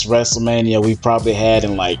the best WrestleMania we've probably had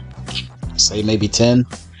in say maybe 10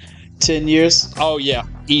 years. Oh yeah,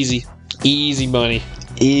 easy money,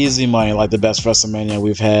 like the best WrestleMania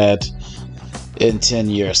we've had in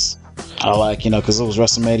 10 years. I because it was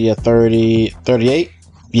WrestleMania 38, 39.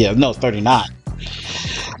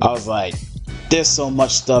 I was like, there's so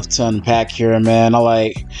much stuff to unpack here, man.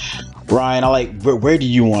 Ryan, where do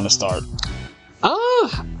you want to start?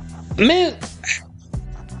 Man.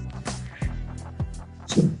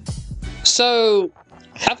 So,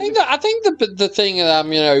 I think the thing that I'm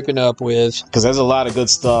gonna open up with, because there's a lot of good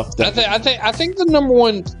stuff. I think the number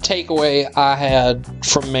one takeaway I had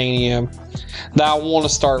from Mania that I want to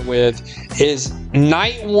start with is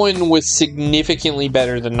night one was significantly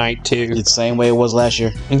better than night two. It's the same way it was last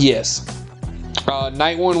year. Yes.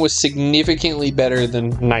 Night one was significantly better than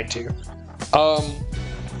night two.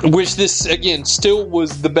 Which this, again, still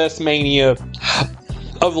was the best Mania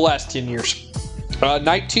of the last 10 years.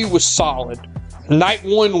 Night two was solid. Night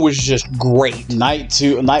one was just great. Night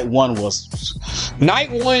one was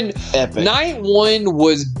epic. Night one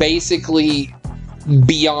was basically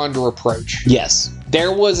beyond reproach. Yes.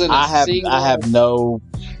 There wasn't single. I have no.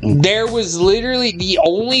 There was literally the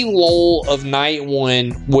only lull of night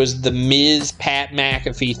one was the Miz Pat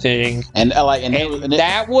McAfee thing, and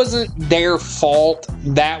that wasn't their fault.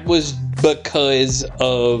 That was because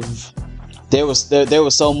of there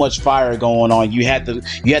was so much fire going on. You had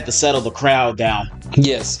to settle the crowd down.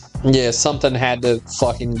 Yes. Yeah, something had to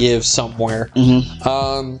fucking give somewhere.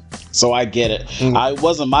 So I get it. It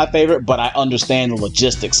wasn't my favorite, but I understand the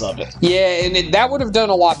logistics of it. Yeah, and that would have done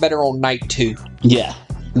a lot better on night 2. Yeah.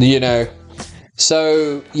 You know.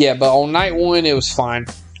 So, yeah, but on night 1, it was fine.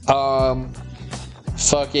 But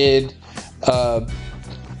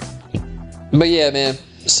yeah, man.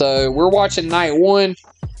 So, we're watching night 1.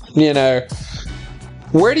 You know.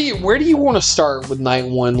 Where do you want to start with night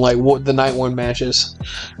 1? Like, what the night 1 matches?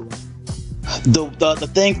 The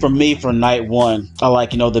thing for me for night 1,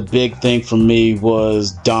 the big thing for me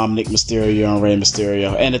was Dominic Mysterio and Rey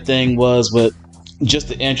Mysterio. And the thing was with just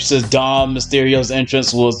the entrances, Dom Mysterio's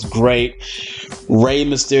entrance was great. Rey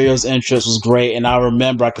Mysterio's entrance was great. And I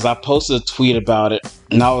remember, because I posted a tweet about it,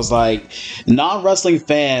 and I was like, non-wrestling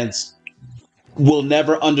fans will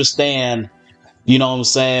never understand, you know what I'm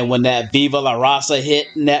saying, when that Viva La Raza hit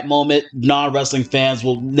in that moment. Non-wrestling fans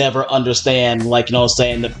will never understand,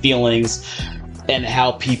 the feelings and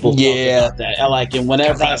how people felt about that. And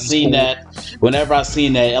whenever I seen that,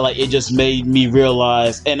 it just made me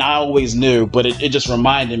realize, and I always knew, but it just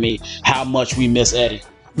reminded me how much we miss Eddie.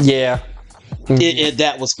 Yeah.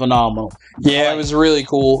 That was phenomenal. Yeah, it was really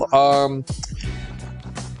cool.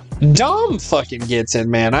 Dom fucking gets it,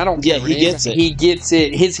 man. I don't care. Yeah, he gets it. He gets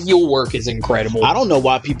it. His heel work is incredible. I don't know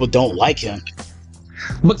why people don't like him.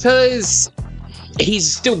 Because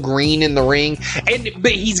he's still green in the ring,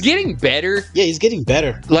 but he's getting better. Yeah, he's getting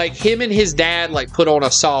better. Like him and his dad, put on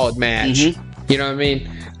a solid match. You know what I mean?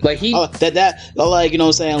 Like he you know what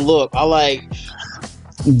I'm saying. Look,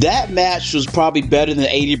 that match was probably better than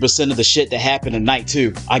 80% of the shit that happened in night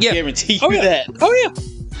 2. I guarantee you that.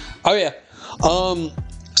 Oh yeah.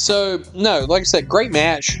 So, no, like I said, great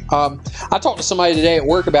match. I talked to somebody today at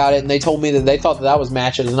work about it, and they told me that they thought that was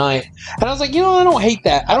match of the night. And I was like, I don't hate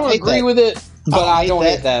that. I don't agree with it, but I don't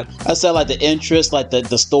hate that. I said, the interest, the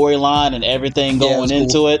storyline and everything going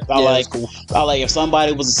into it. If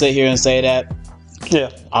somebody was to sit here and say that,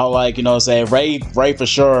 Ray for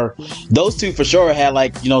sure. Those two for sure had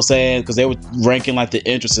because they were ranking the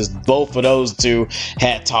interests. Both of those two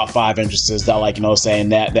had top 5 interests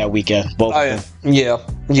that weekend. Both of them.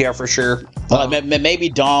 Yeah, for sure. Maybe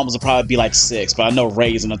Dom was probably be 6, but I know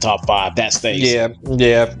Ray's in the top 5. That stays. Yeah,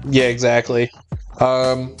 exactly.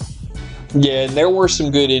 And there were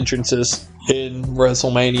some good entrances in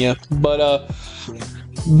WrestleMania,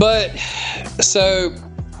 but so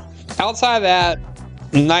outside of that,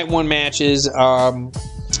 night 1 matches,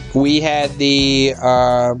 we had the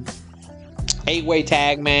 8-way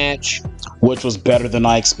tag match, which was better than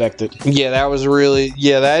I expected. Yeah, that was really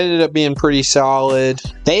that ended up being pretty solid.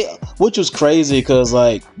 Which was crazy because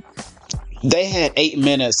they had 8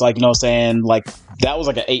 minutes, that was an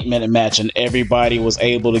 8-minute match, and everybody was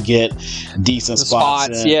able to get decent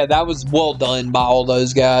spots. Yeah, that was well done by all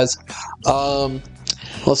those guys.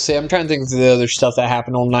 Let's see, I'm trying to think of the other stuff that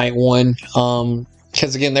happened on night 1.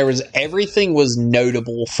 Because again, everything was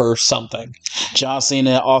notable for something. John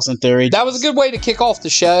Cena, Austin Theory. That was a good way to kick off the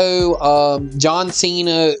show. John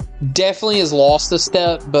Cena definitely has lost a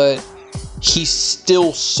step, but he's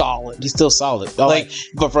still solid. He's still solid.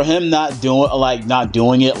 But for him not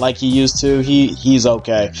doing it like he used to, he's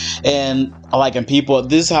okay. And and people,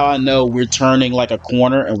 this is how I know we're turning a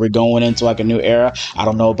corner and we're going into a new era. I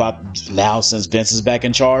don't know about now since Vince is back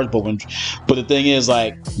in charge, but the thing is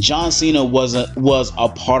John Cena was a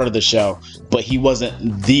part of the show, but he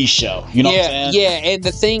wasn't the show. You know what I'm saying? Yeah, and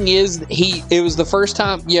the thing is, it was the first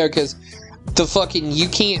time, because the fucking "You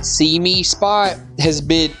Can't See Me" spot that's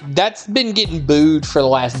been getting booed for the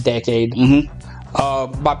last decade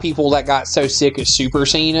by people that got so sick of Super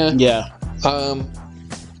Cena. Yeah.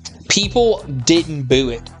 People didn't boo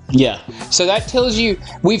it. Yeah. So that tells you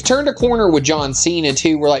we've turned a corner with John Cena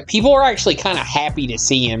too, where people are actually kind of happy to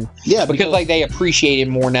see him. Yeah, because they appreciate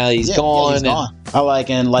him more now that he's gone. Yeah, he's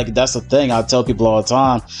gone. That's the thing I tell people all the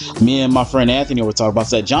time. Me and my friend Anthony were talking about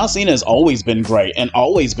that. John Cena has always been great and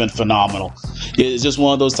always been phenomenal. It's just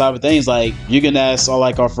one of those type of things. You can ask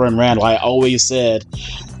our friend Randall. I always said,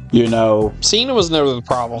 Cena was never the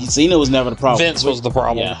problem. Cena was never the problem. Vince was the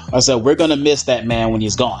problem. Yeah. I said we're gonna miss that man when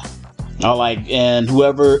he's gone. And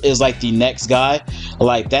whoever is like the next guy,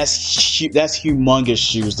 like that's humongous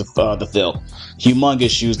shoes to fill. Humongous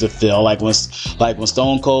shoes to fill. Like when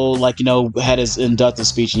Stone Cold, had his inductive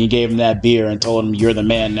speech and he gave him that beer and told him you're the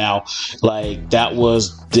man now. Like that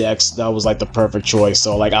was like the perfect choice.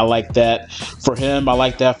 So like I like that for him. I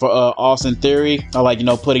like that for Austin Theory. I like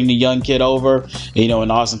putting the young kid over.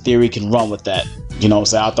 And Austin Theory can run with that.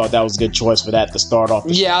 So I thought that was a good choice for that to start off.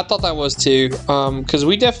 Yeah, I thought that was too. Because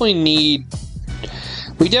we definitely need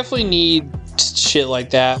shit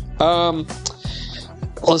like that.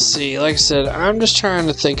 Let's see. Like I said, I'm just trying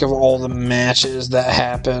to think of all the matches that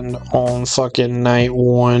happened on fucking night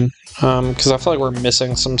one. Because I feel like we're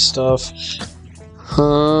missing some stuff.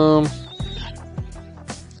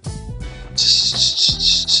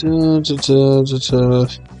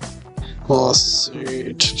 Let's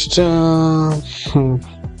see.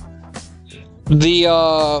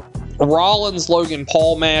 The Rollins Logan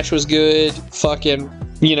Paul match was good. Fucking,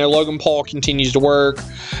 Logan Paul continues to work.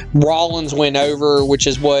 Rollins went over, which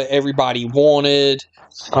is what everybody wanted.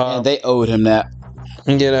 And they owed him that.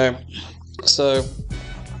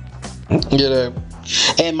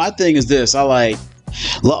 And my thing is this: I like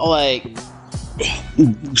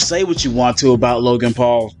say what you want to about Logan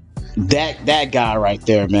Paul. That guy right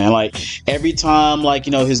there, man. Like every time,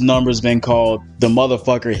 his number's been called, the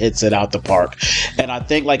motherfucker hits it out the park. And I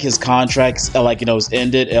think his contract's is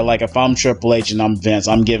ended. And if I'm Triple H and I'm Vince,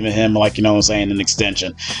 I'm giving him an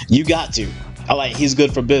extension. You got to. He's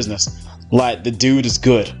good for business. The dude is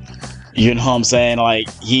good. You know what I'm saying?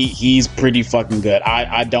 He's pretty fucking good.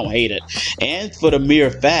 I don't hate it. And for the mere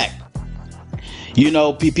fact,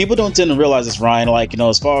 people don't tend to realize this, Ryan.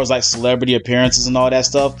 As far as celebrity appearances and all that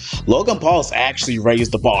stuff, Logan Paul's actually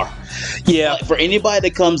raised the bar. Yeah. For anybody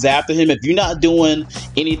that comes after him, if you're not doing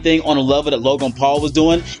anything on the level that Logan Paul was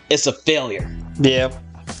doing, it's a failure. Yeah.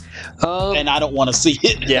 And I don't want to see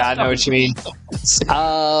it. Yeah, I know what you mean.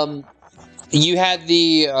 You had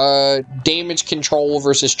the Damage Control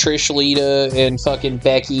versus Trish, Lita, and fucking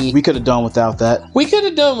Becky. We could have done without that.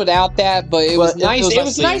 But it was nice. It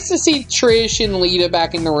was nice to see Trish and Lita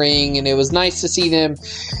back in the ring, and it was nice to see them.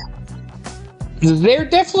 They're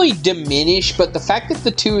definitely diminished, but the fact that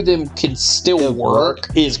the two of them can still work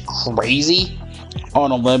is crazy.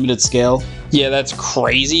 On a limited scale. Yeah, that's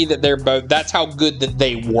crazy that they're both. That's how good that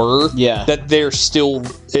they were. Yeah. That they're still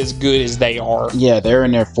as good as they are. Yeah, they're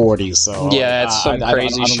in their 40s, so. Yeah, that's some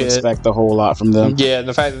crazy shit. I don't expect a whole lot from them. Yeah,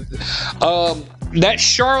 the fact that. That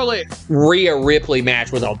Charlotte Rhea Ripley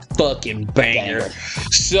match was a fucking banger.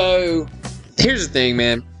 So, here's the thing,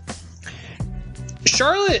 man.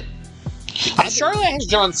 Charlotte has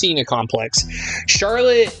John Cena complex.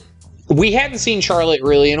 We hadn't seen Charlotte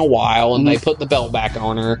really in a while, and they put the belt back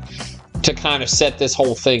on her to kind of set this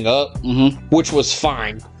whole thing up, which was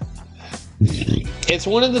fine. It's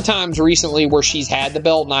one of the times recently where she's had the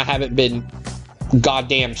belt, and I haven't been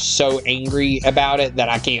goddamn so angry about it that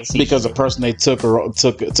I can't see. Because the person they took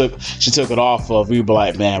it off of, we were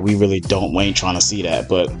like, man, we really ain't trying to see that.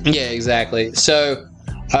 But yeah, exactly. So,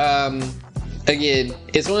 again,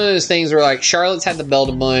 it's one of those things where Charlotte's had the belt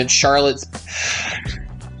a bunch.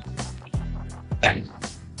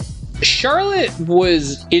 Charlotte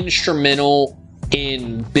was instrumental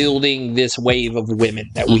in building this wave of women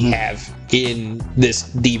that we have in this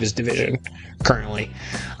Divas division currently.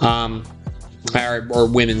 Or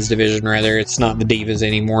women's division, rather. It's not the Divas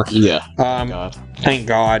anymore. Yeah. Thank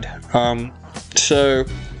God.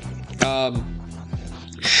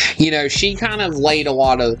 She kind of laid a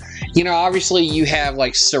lot of... obviously you have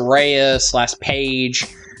Saraya / Paige...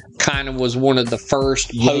 kind of was one of the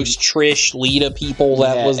first post-Trish Lita people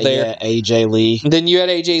that was there. Yeah, AJ Lee. Then you had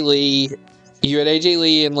AJ Lee. You had AJ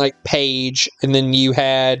Lee and Paige, and then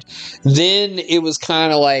then it was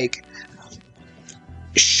kind of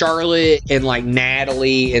Charlotte and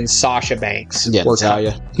Natalie and Sasha Banks. Yeah,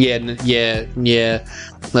 Natalya.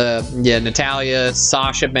 Natalya,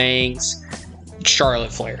 Sasha Banks,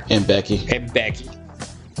 Charlotte Flair. And Becky.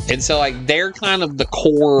 And so, they're kind of the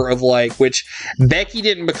core of, which Becky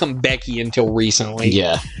didn't become Becky until recently.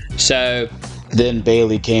 Yeah. So... Then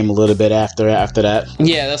Bayley came a little bit after that.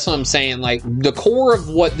 Yeah, that's what I'm saying. The core of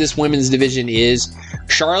what this women's division is,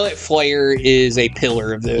 Charlotte Flair is a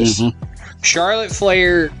pillar of this. Charlotte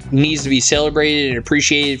Flair needs to be celebrated and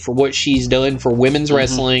appreciated for what she's done for women's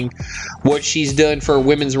wrestling, what she's done for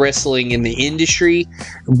women's wrestling in the industry,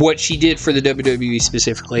 what she did for the WWE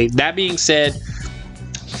specifically. That being said...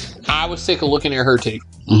 I was sick of looking at her too.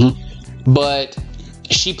 But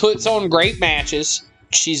she puts on great matches.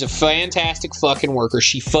 She's a fantastic fucking worker.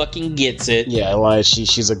 She fucking gets it. Yeah, like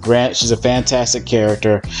she's a fantastic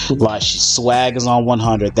character. Like she swag is on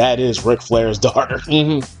 100. That is Ric Flair's daughter.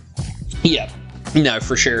 Yeah. No,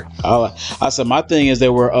 for sure. I said my thing is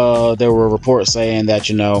there were reports saying that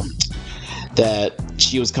that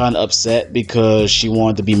she was kind of upset because she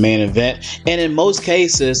wanted to be main event, and in most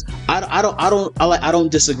cases, I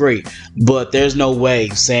don't disagree. But there's no way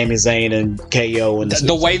Sami Zayn and KO and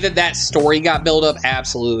the way that story got built up,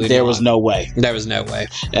 absolutely. There was no way. There was no way.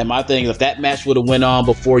 And my thing is, if that match would have went on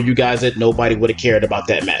before you guys did, nobody would have cared about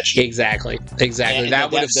that match. Exactly. And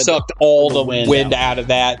that would have sucked all the wind out of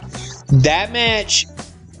that. That match,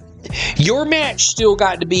 your match still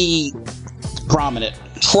got to be prominent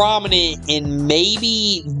in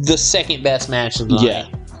maybe the second best match of the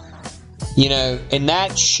night. And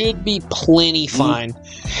that should be plenty fine.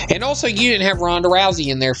 And also, you didn't have Ronda Rousey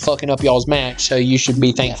in there fucking up y'all's match, so you should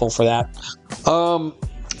be thankful for that.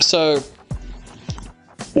 So,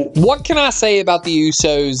 what can I say about the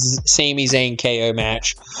Usos Sami Zayn KO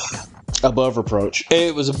match? Above reproach.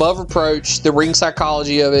 It was above reproach. The ring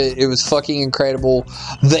psychology of it was fucking incredible.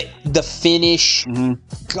 The finish,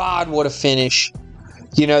 God, what a finish!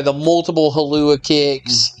 The multiple Halua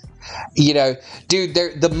kicks. Dude,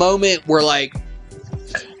 the moment where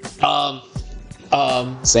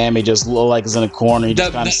Sammy just looked like he's in a corner. He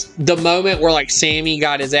the moment where Sammy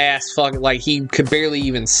got his ass fucking he could barely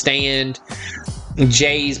even stand.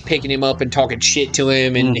 Jay's picking him up and talking shit to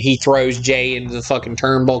him, and he throws Jay into the fucking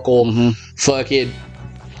turnbuckle. Fucking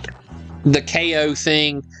the KO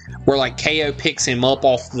thing where KO picks him up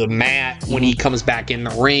off the mat when he comes back in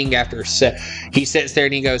the ring after he sits there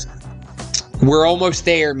and he goes, "We're almost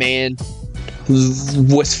there, man.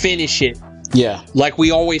 Let's finish it." Yeah. Like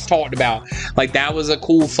we always talked about. That was a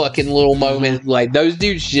cool fucking little moment. Those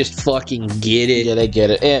dudes just fucking get it. Yeah, they get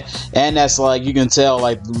it. And that's you can tell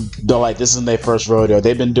they're this isn't their first rodeo.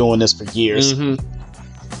 They've been doing this for years.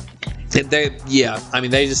 They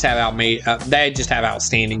just have they just have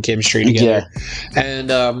outstanding chemistry together.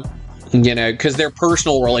 And because their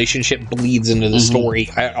personal relationship bleeds into the story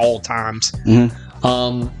at all times.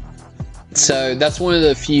 So that's one of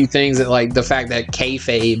the few things that the fact that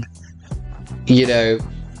kayfabe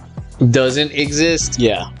doesn't exist.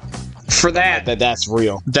 Yeah. For that's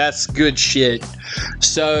real. That's good shit.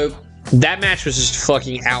 So that match was just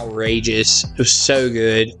fucking outrageous. It was so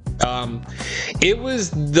good. It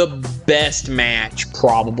was the best match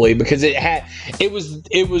probably because it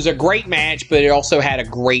was a great match, but it also had a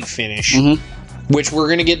great finish. Which we're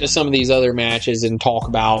gonna get to some of these other matches and talk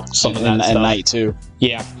about some of that stuff. At night too.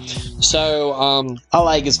 Yeah. So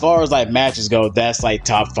I as far as matches go, that's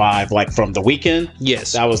top 5 from the weekend.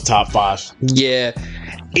 Yes. That was top 5. Yeah.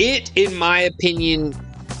 It, in my opinion,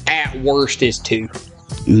 at worst is 2.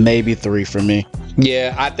 Maybe 3 for me.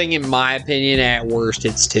 Yeah, I think in my opinion, at worst,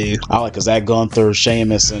 it's 2. I like because that Gunther,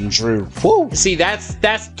 Sheamus, and Drew. Woo! See, that's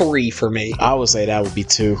 3 for me. I would say that would be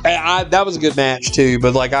 2. That was a good match too,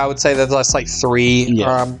 but I would say that's 3.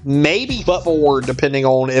 Yeah. Maybe 4, depending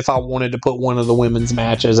on if I wanted to put one of the women's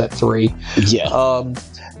matches at 3. Yeah.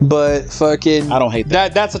 But fucking, I don't hate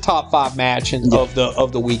that. That's a top 5 match of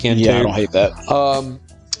the weekend. Yeah, too. I don't hate that.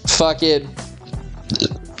 Fucking.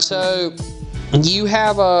 So. You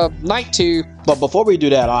have night 2. But before we do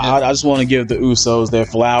that, I just want to give the Usos their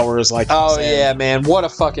flowers. Yeah, man. What a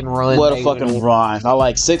fucking run. What a fucking run.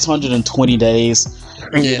 I 620 days.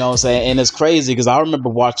 You know what I'm saying? And it's crazy because I remember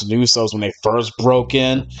watching the Usos when they first broke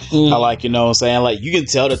in. I you know what I'm saying? You can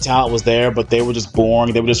tell the talent was there, but they were just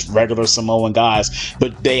boring. They were just regular Samoan guys.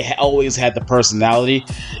 But they always had the personality.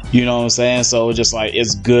 You know what I'm saying? So it's just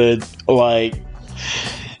it's good.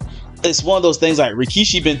 It's one of those things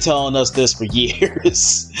Rikishi been telling us this for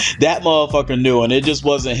years. That motherfucker knew, and it just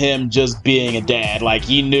wasn't him just being a dad.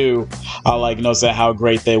 He knew, how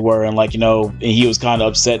great they were, and and he was kind of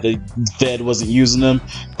upset that Fed wasn't using them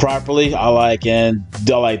properly. And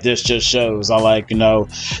this just shows.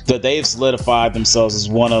 That they've solidified themselves as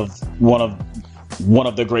one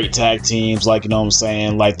of the great tag teams, you know what I'm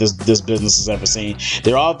saying, this business has ever seen.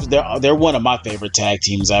 They're one of my favorite tag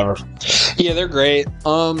teams ever. Yeah, they're great.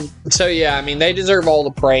 So yeah, I mean, they deserve all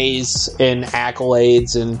the praise and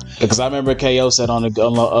accolades, and because I remember KO said on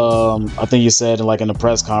the I think he said in the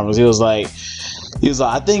press conference, he was like,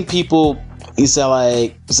 I think people. He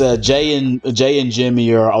said Jay and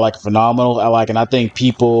Jimmy are phenomenal. And I think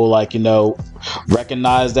people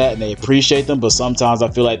recognize that and they appreciate them, but sometimes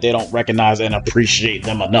I feel like they don't recognize and appreciate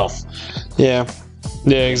them enough. Yeah,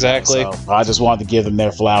 exactly. So I just wanted to give them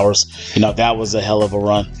their flowers. That was a hell of a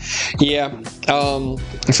run. Yeah,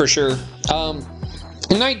 for sure.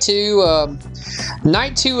 Night two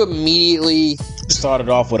immediately Started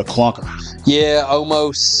off with a clunker. Yeah,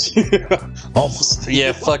 almost. Almost.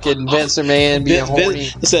 Yeah, fucking Vince McMahon being horny.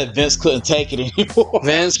 Vince said Vince couldn't take it anymore.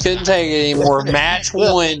 Vince couldn't take it anymore. Match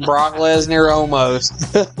 1, Brock Lesnar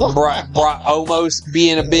almost. Almost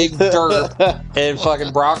being a big dirt. And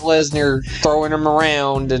fucking Brock Lesnar throwing him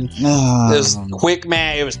around. And it was a quick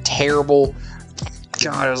match. It was terrible.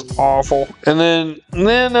 God, it was awful. And then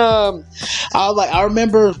I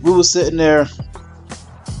remember we were sitting there.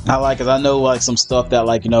 Cause I know like some stuff that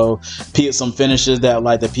like, you know, some finishes that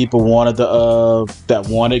like that people wanted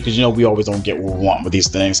because you know we always don't get what we want with these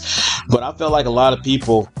things. But I felt like a lot of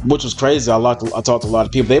people, which was crazy. I talked to a lot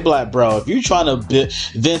of people. They be like, bro, if you're trying to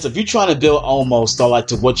build Omos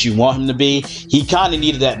to what you want him to be, he kind of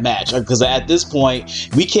needed that match because at this point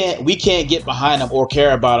we can't get behind him or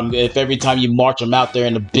care about him if every time you march him out there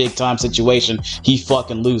in a big time situation he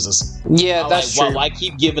fucking loses. Yeah, that's true. I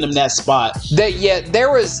keep giving him that spot.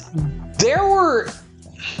 There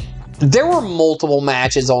were multiple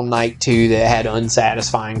matches on night 2 that had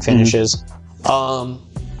unsatisfying finishes. Yeah,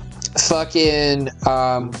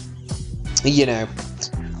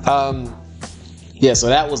 so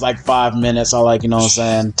that was like 5 minutes. I like, you know what I'm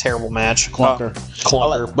saying? Terrible match.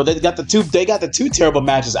 Clunker. But they got the two terrible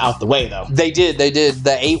matches out the way though. They did.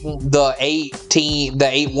 The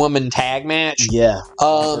 8 woman tag match. Yeah.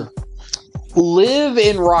 Liv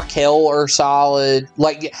and Raquel are solid.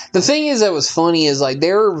 Like, the thing is that was funny is like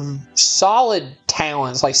they're solid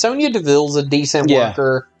talents. Like Sonya Deville's a decent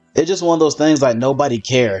worker. It's just one of those things like nobody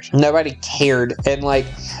cared. And like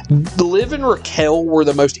Liv and Raquel were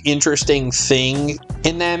the most interesting thing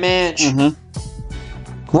in that match.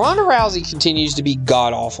 Ronda Rousey continues to be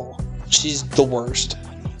god awful. She's the worst.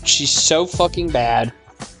 She's so fucking bad.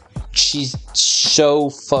 She's so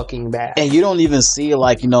fucking bad. And you don't even see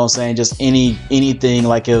like, you know what I'm saying, just anything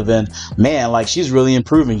like even, man, like she's really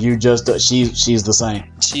improving. You just she's the same.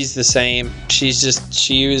 She's the same. She is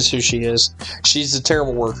who she is. She's a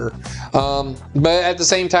terrible worker. But at the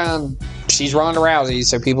same time, she's Ronda Rousey,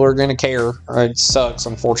 so people are going to care. It sucks,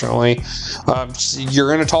 unfortunately. You're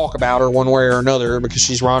going to talk about her one way or another because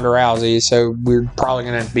she's Ronda Rousey, so we're probably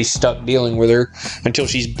going to be stuck dealing with her until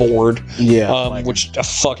she's bored. Yeah. Which I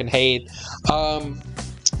fucking hate.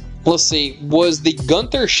 Let's see. Was the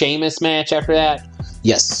Gunther Sheamus match after that?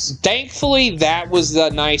 Yes. Thankfully, that was a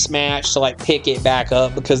nice match to like pick it back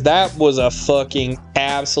up because that was a fucking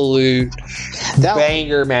absolute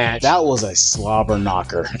banger match. That was a slobber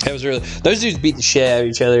knocker. That was really. Those dudes beat the shit out of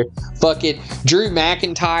each other. Fucking Drew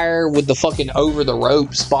McIntyre with the fucking over the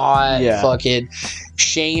rope spot. Yeah. Fucking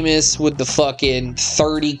Sheamus with the fucking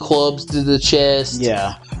 30 clubs to the chest.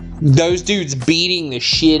 Yeah. Those dudes beating the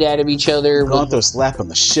shit out of each other. Gunther slapping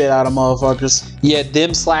the shit out of motherfuckers. Yeah,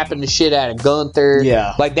 them slapping the shit out of Gunther.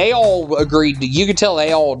 Yeah. Like, they all agreed you could tell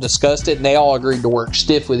they all discussed it, and they all agreed to work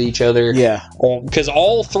stiff with each other. Yeah. Because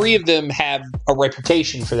all 3 of them have a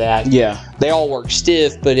reputation for that. Yeah. They all work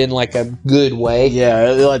stiff, but in, like, a good way.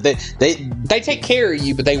 Yeah. Like, they take care of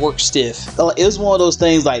you, but they work stiff. It was one of those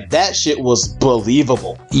things, like, that shit was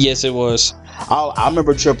believable. Yes, it was. I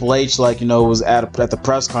remember Triple H, like, you know, was at the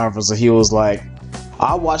press conference, and he was like,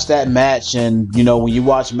 I watched that match, and, you know, when you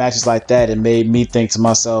watch matches like that, it made me think to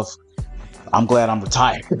myself, I'm glad I'm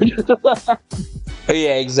retired.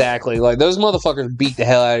 Yeah, exactly. Like, those motherfuckers beat the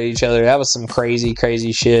hell out of each other. That was some crazy,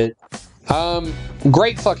 crazy shit.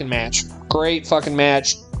 Great fucking match. 10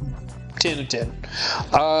 of 10.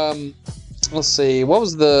 Let's see. What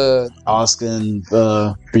was the Asuka and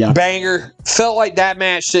Bianca banger? Felt like that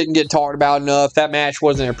match didn't get talked about enough. That match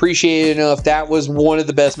wasn't appreciated enough. That was one of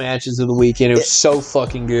the best matches of the weekend. It was so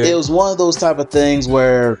fucking good. It was one of those type of things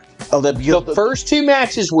where the first 2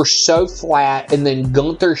 matches were so flat, and then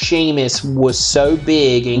Gunther Sheamus was so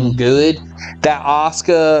big and good that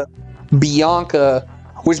Asuka Bianca,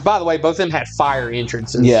 which by the way, both of them had fire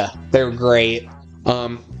entrances. Yeah, they were great.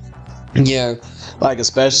 Yeah. Like,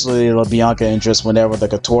 especially the Bianca interest when they were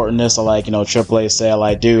like a contortionist, or like, you know, Triple H said,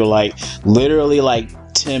 like, dude, like, literally, like,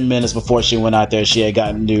 10 minutes before she went out there, she had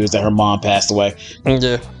gotten news that her mom passed away.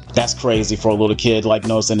 Yeah. That's crazy for a little kid, like,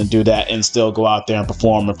 noticing to do that and still go out there and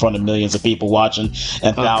perform in front of millions of people watching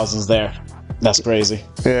and thousands there. That's crazy.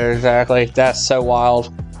 Yeah, exactly. That's so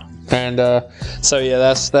wild. And so yeah,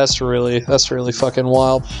 that's really fucking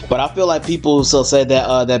wild. But I feel like people still say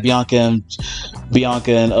that that Bianca and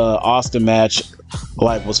Asuka match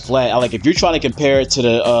like was flat. Like, if you're trying to compare it to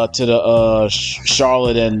the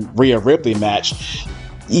Charlotte and Rhea Ripley match,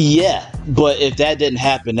 yeah. But if that didn't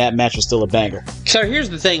happen, that match was still a banger. So here's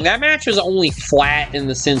the thing: that match was only flat in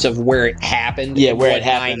the sense of where it happened. Yeah, where it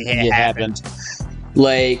happened. It happened.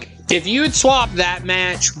 Like, if you had swapped that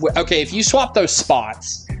match, okay, if you swap those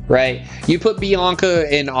spots, right? You put Bianca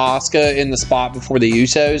and Asuka in the spot before the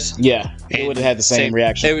Usos. Yeah, it would have had the same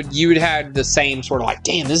reaction. You would have had the same sort of like,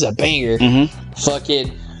 damn, this is a banger.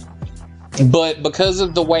 Fucking. But because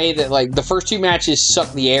of the way that, like, the first two matches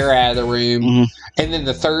sucked the air out of the room, and then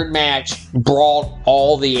the third match brought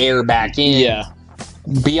all the air back in,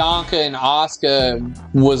 Bianca and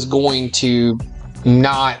Asuka was going to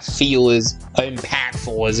not feel as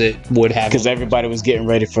impactful as it would have. Because everybody was getting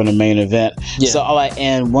ready for the main event. Yeah. So,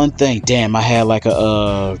 and one thing, damn, I had like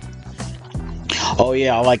a...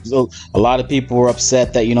 a lot of people were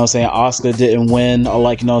upset that, Asuka didn't win,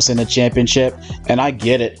 the championship. And I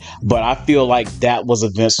get it. But I feel like that was a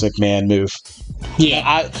Vince McMahon move.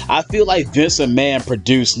 Yeah. I feel like Vince McMahon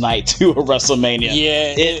produced night 2 of WrestleMania.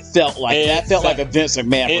 Yeah. It felt like that. Felt like a Vince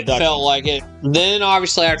McMahon production. It felt like it. Then,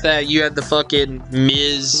 obviously, after that, you had the fucking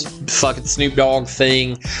Miz fucking Snoop Dogg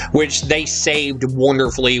thing, which they saved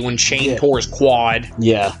wonderfully when Shane tore his quad.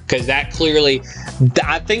 Yeah. Because that clearly...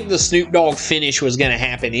 I think the Snoop Dogg finish was going to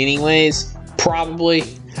happen anyways. Probably.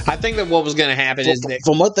 I think that what was going to happen is that...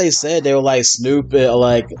 From what they said, they were like Snoop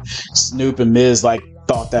and Miz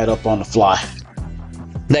thought that up on the fly.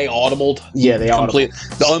 They audibled. Yeah, they audibled.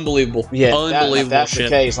 Unbelievable. Yeah, unbelievable that's shit.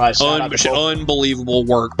 The case. Unbelievable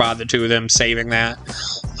work by the two of them saving that.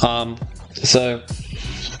 So,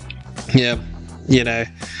 yeah,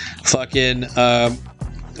 fucking.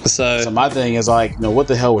 So my thing is what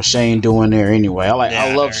the hell was Shane doing there anyway?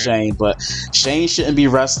 I love Shane, but Shane shouldn't be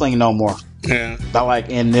wrestling no more. Yeah.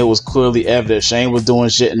 And it was clearly evident Shane was doing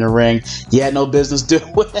shit in the ring he had no business doing.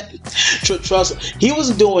 Trust me, he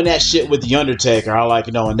wasn't doing that shit with the Undertaker.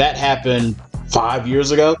 And that happened 5 years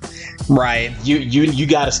ago. Right. You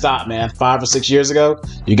got to stop, man. 5 or 6 years ago,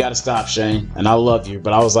 you got to stop, Shane. And I love you,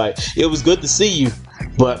 but I was like, it was good to see you,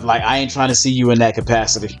 but I ain't trying to see you in that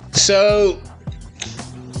capacity. So,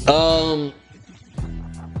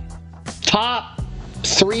 top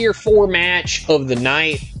 3 or 4 match of the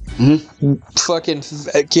night. Fucking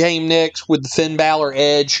came next with the Finn Balor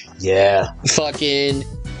Edge. Yeah. Fucking,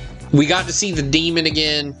 we got to see the Demon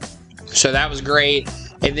again, so that was great.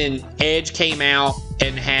 And then Edge came out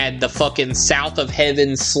and had the fucking South of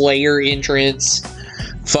Heaven Slayer entrance.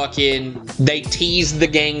 Fucking, they teased the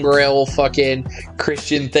Gangrel fucking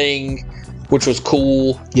Christian thing, which was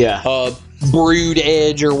cool. Yeah. Brood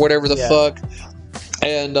Edge or whatever the fuck.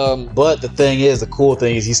 And but the thing is, the cool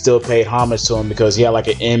thing is he still paid homage to him because he had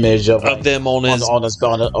an image of them on his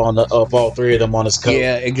of all 3 of them on his coat.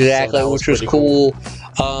 Yeah, exactly, so which was cool.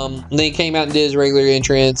 Then he came out and did his regular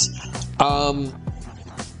entrance.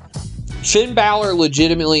 Finn Balor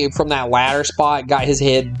legitimately from that ladder spot got his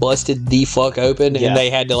head busted the fuck open, and they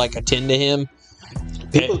had to attend to him.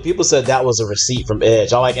 People said that was a receipt from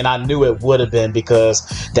Edge. And I knew it would have been because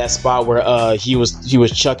that spot where he was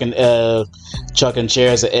chucking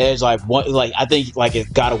chairs at Edge. I think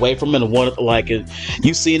it got away from him. And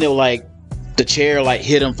you seen it the chair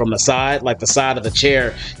hit him from the side, the side of the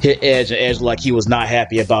chair hit Edge, and Edge he was not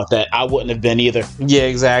happy about that. I wouldn't have been either. Yeah,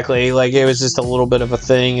 exactly. It was just a little bit of a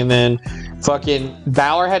thing, and then fucking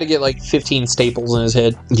Balor had to get 15 staples in his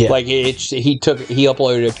head. Yeah, he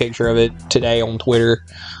uploaded a picture of it today on Twitter.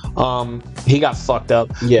 He got fucked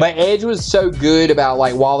up. Yeah, but Edge was so good about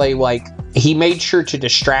while they he made sure to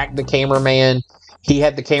distract the cameraman. He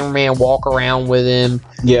had the cameraman walk around with him,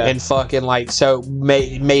 and fucking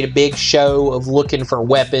made a big show of looking for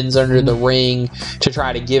weapons under the ring to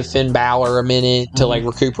try to give Finn Balor a minute to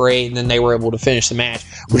recuperate, and then they were able to finish the match,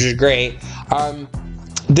 which is great.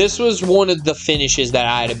 This was one of the finishes that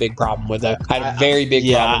I had a big problem with. I had a very big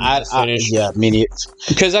problem with this finish.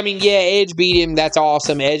 Because Edge beat him. That's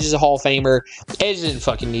awesome. Edge is a Hall of Famer. Edge didn't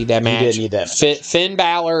fucking need that match. He didn't need that match. Finn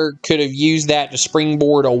Balor could have used that to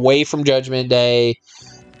springboard away from Judgment Day,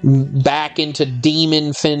 back into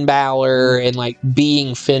Demon Finn Balor and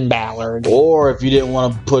being Finn Balor. Or if you didn't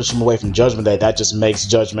want to push him away from Judgment Day, that just makes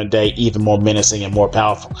Judgment Day even more menacing and more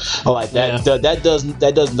powerful. That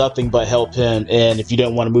does nothing but help him. And if you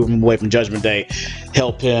didn't want to move him away from Judgment Day,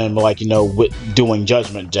 help him with doing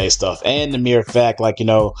Judgment Day stuff. And the mere fact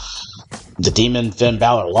the Demon Finn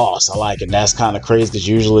Balor lost. And that's kind of crazy because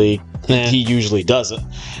he usually doesn't.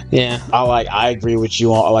 Yeah, I agree with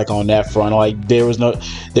you on that front. There was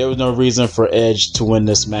no reason for Edge to win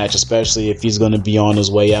this match, especially if he's going to be on his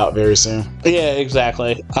way out very soon. Yeah,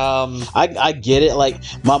 exactly. I get it.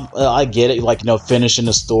 I get it. Finishing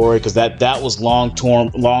the story because that was long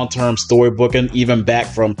term story booking, even back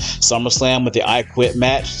from SummerSlam with the I Quit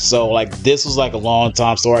match. So this was a long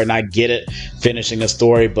time story, and I get it finishing the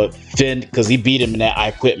story, but Finn, because he beat him in that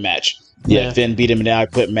I Quit match. Yeah, Finn beat him in the I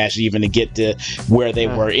Quit match even to get to where they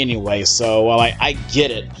were anyway. So I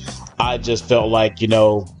get it. I just felt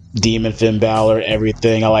Demon Finn Balor,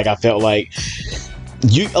 everything. I felt like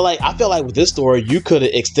with this story, you could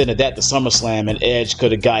have extended that to SummerSlam, and Edge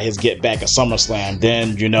could have got his get back at SummerSlam.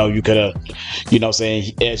 Then, you could have,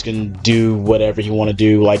 saying Edge can do whatever he want to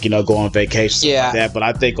do, go on vacation, like that. But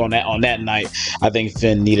I think on that night, I think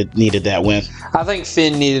Finn needed that win. I think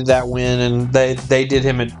Finn needed that win, and they did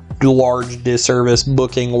him a large disservice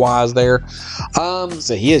booking wise there.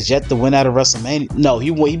 So he has yet to win out of WrestleMania. No,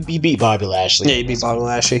 he beat Bobby Lashley. Yeah, he beat Bobby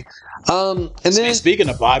Lashley. And then speaking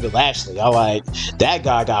of Bobby Lashley, that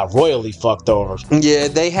guy got royally fucked over. Yeah,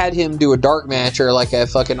 they had him do a dark match or like a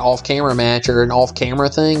fucking off-camera match or an off-camera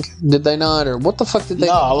thing. Did they not? Or what the fuck did they?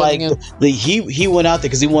 No, he went out there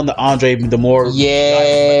because he won the Andre the Memorial.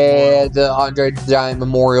 Yeah, the Andre the Giant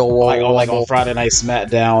Memorial Royal. Like on Friday Night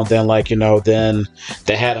SmackDown. Then then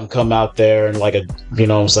they had him come out there and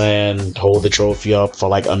hold the trophy up for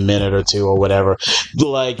like a minute or two or whatever.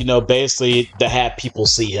 Basically to have people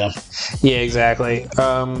see him. Yeah, exactly.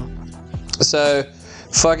 So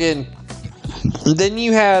fucking then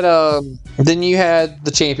you had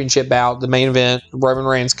the championship bout, the main event, Roman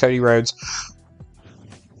Reigns, Cody Rhodes.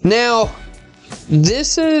 Now,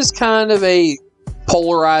 this is kind of a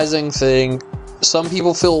polarizing thing. Some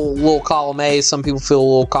people feel a little column A, some people feel a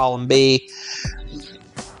little column B.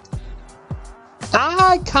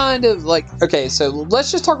 I kind of okay, so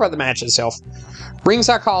let's just talk about the match itself. Ring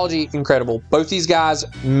psychology, incredible. Both these guys,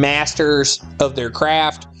 masters of their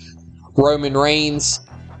craft. Roman Reigns,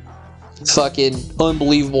 fucking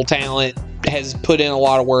unbelievable talent, has put in a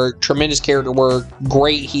lot of work, tremendous character work,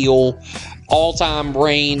 great heel, all-time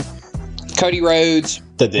reign. Cody Rhodes,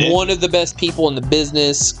 one of the best people in the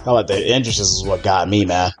business. I like the entrances is what got me,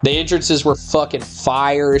 man. The entrances were fucking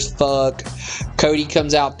fire as fuck. Cody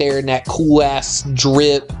comes out there in that cool-ass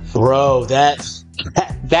drip. Bro, that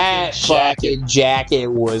fucking jacket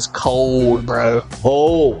was cold, bro.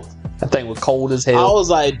 Oh, that thing was cold as hell. I was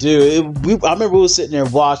like, dude, I remember we were sitting there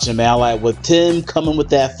watching, man. With Tim coming with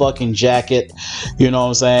that fucking jacket, you know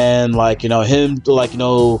what I'm saying? Him,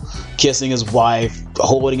 kissing his wife,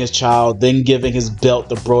 holding his child, then giving his belt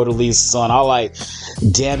to Brody Lee's son.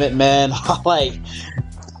 Damn it, man.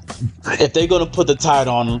 If they're gonna put the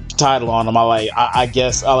title on him, I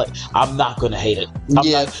guess I'm not gonna hate it.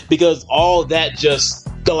 Because all that just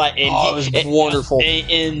it was wonderful.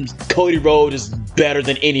 And Cody Rhodes is better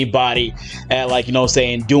than anybody at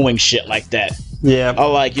doing shit like that. Yeah.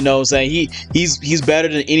 He's better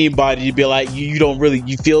than anybody to be you don't really,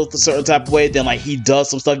 you feel a certain type of way, then he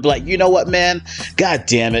does some stuff, be like, you know what, man? God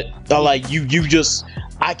damn it.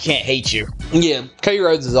 I can't hate you. Yeah, Cody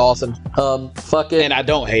Rhodes is awesome. And I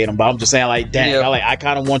don't hate him, but I'm just saying, dang, I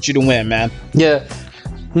kind of want you to win, man. Yeah.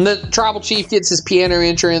 And the Tribal Chief gets his piano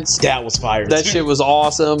entrance. That was fire. That shit was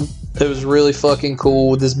awesome. It was really fucking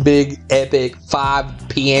cool. This big, epic 5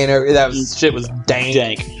 piano. Shit was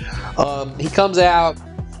dank. He comes out.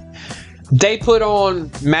 They put on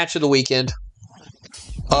match of the weekend.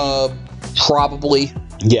 Probably.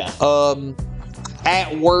 Yeah.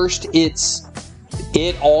 At worst,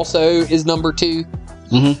 it also is number 2.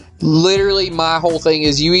 Mm-hmm. Literally, my whole thing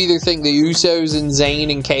is you either think the Usos and Zayn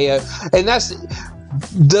and KO, and that's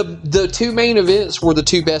the 2 main events were the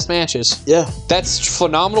 2 best matches. Yeah, that's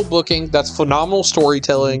phenomenal booking. That's phenomenal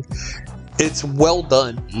storytelling. It's well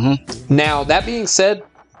done. Mm-hmm. Now, that being said,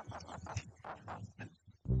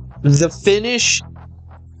 the finish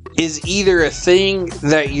is either a thing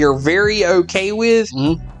that you're very okay with,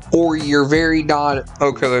 or you're very not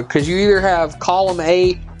okay with. Because you either have column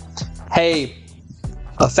A, hey,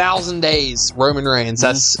 1,000 days, Roman Reigns.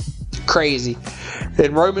 That's crazy.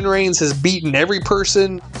 And Roman Reigns has beaten every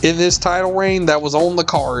person in this title reign that was on the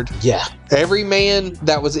card. Yeah. Every man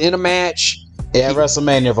that was in a match. At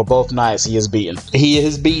WrestleMania for both nights, he is beaten. He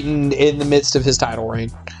is beaten in the midst of his title reign.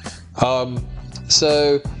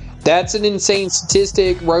 So that's an insane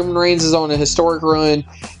statistic. Roman Reigns is on a historic run.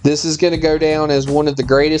 This is going to go down as one of the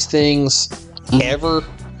greatest things ever,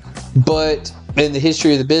 but in the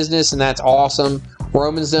history of the business, and that's awesome.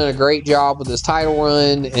 Roman's done a great job with his title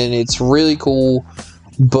run, and it's really cool.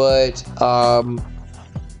 But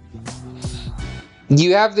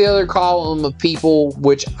you have the other column of people,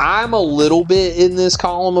 which I'm a little bit in this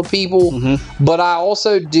column of people, but I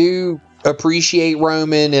also do appreciate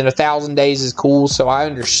Roman, and 1,000 days is cool, so I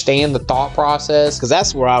understand the thought process. Because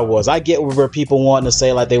that's where I was. I get where people wanting to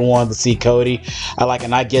say they wanted to see Cody.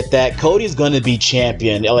 And I get that. Cody's going to be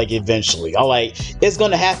champion eventually. It's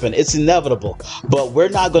going to happen. It's inevitable. But we're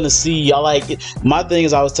not going to see. My thing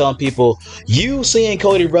is, I was telling people, you seeing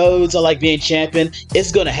Cody Rhodes being champion,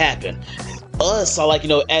 it's going to happen. Us,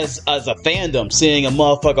 as a fandom, seeing a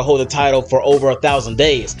motherfucker hold the title for over 1,000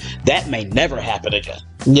 days, that may never happen again.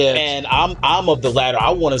 Yeah, and I'm of the latter.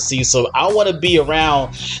 I want to see, so I want to be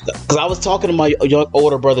around, because I was talking to my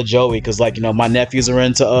older brother Joey, because like, you know, my nephews are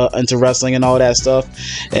into wrestling and all that stuff,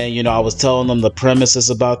 and you know, I was telling them the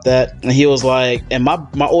premises about that, and he was like, and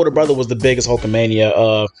my older brother was the biggest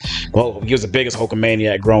Hulkamania, he was the biggest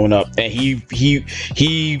Hulkamaniac growing up, and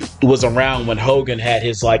he was around when Hogan had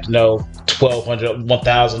his, like, you know,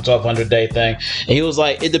 1200 day thing, and he was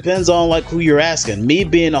like, it depends on like who you're asking. Me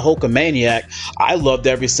being a Hulkamaniac, I loved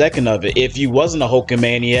every second of it. If you wasn't a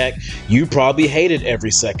Hulkamaniac, you probably hated every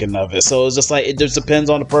second of it. So it's just like, it just depends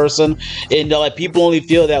on the person, and like, people only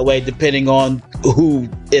feel that way depending on who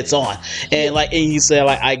it's on. And like, and he said,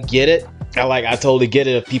 like, I get it. I totally get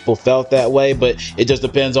it if people felt that way, but it just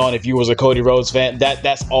depends on if you was a Cody Rhodes fan.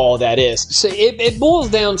 That's all that is. So it boils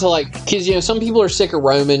down to like, because you know, some people are sick of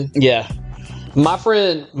Roman. Yeah. My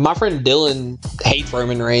friend Dylan hates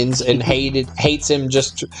Roman Reigns and hates him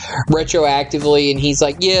just retroactively, and he's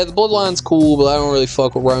like, yeah, the bloodline's cool, but I don't really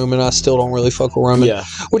fuck with Roman. I still don't really fuck with Roman. Yeah.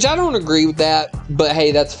 Which I don't agree with that, but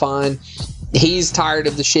hey, that's fine. He's tired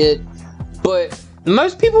of the shit. But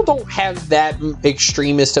most people don't have that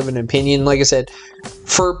extremist of an opinion. Like I said,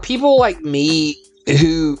 for people like me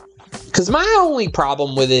who, because my only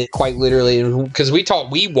problem with it, quite literally, because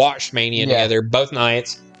we watched Mania together both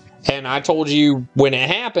nights, and I told you when it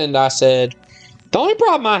happened, I said, the only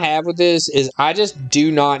problem I have with this is I just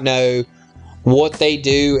do not know what they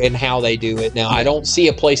do and how they do it. Now, I don't see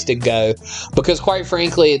a place to go, because quite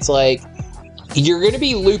frankly, it's like, you're going to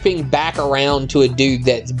be looping back around to a dude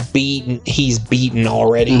that's he's beaten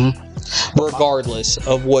already, regardless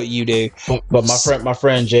of what you do. But my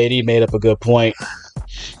friend JD made up a good point.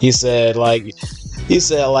 He said, Mike,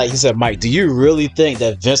 do you really think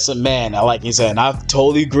that Vince McMahon, he said, and I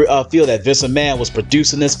totally agree, feel that Vince McMahon was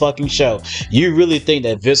producing this fucking show. You really think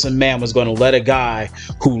that Vince McMahon was going to let a guy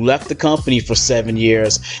who left the company for 7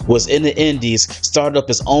 years, was in the indies, started up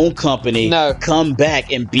his own company, come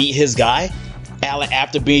back and beat his guy?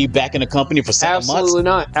 After being back in the company for 7 months?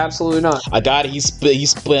 Absolutely not. A guy that he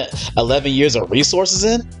spent 11 years of resources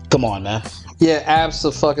in? Come on, man. Yeah,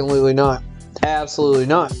 absolutely not. Absolutely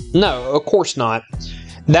not. No, of course not.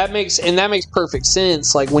 That makes perfect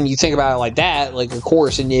sense. Like, when you think about it like that, like, of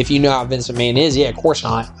course, and if you know how Vince McMahon is, yeah, of course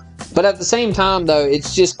not. But at the same time, though,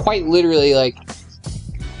 it's just quite literally like,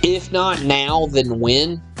 if not now, then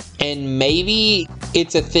when? And maybe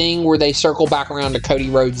it's a thing where they circle back around to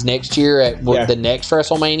Cody Rhodes next year at the next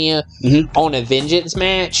WrestleMania on a Vengeance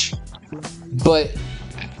match. But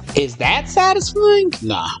is that satisfying?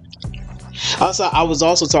 Nah. I was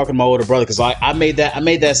also talking to my older brother, because I made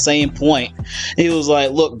that same point. He was like,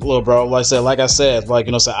 look, bro, like I said,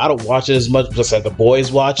 I don't watch it as much, just like the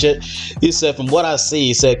boys watch it. He said, from what I see,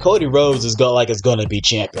 he said Cody Rhodes is gonna be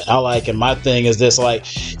champion. And my thing is this,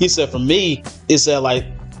 he said, for me, he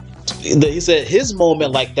said his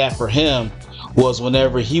moment like that for him was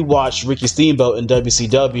whenever he watched Ricky Steamboat in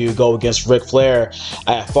WCW go against Ric Flair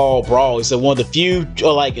at Fall Brawl. He said one of the few,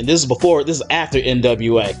 and this is after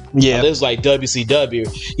NWA. Yeah. This is like WCW.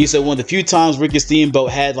 He said one of the few times Ricky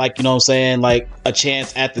Steamboat had a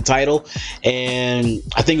chance at the title, and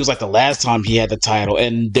I think it was like the last time he had the title,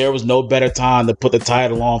 and there was no better time to put the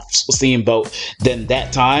title on Steamboat than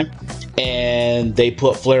that time. And they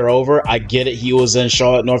put Flair over. I get it. He was in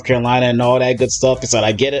Charlotte, North Carolina, and all that good stuff. He said,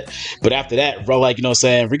 I get it. But after that,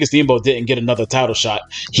 Ricky Steamboat didn't get another title shot.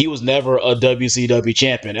 He was never a WCW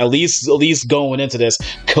champion. At least going into this,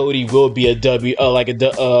 Cody will be a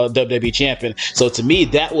WWE champion. So to me,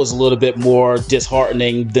 that was a little bit more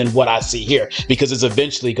disheartening than what I see here, because it's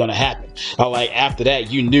eventually going to happen. After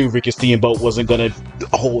that, you knew Ricky Steamboat wasn't going to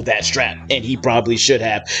hold that strap, and he probably should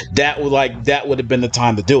have. That would have been the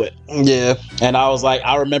time to do it. Yeah. And I was like,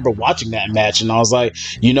 I remember watching that match, and I was like,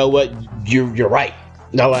 you know what? You're right.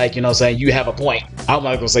 You have a point. I'm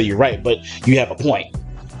not gonna say you're right, but you have a point.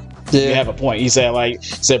 Yeah. You have a point. He said,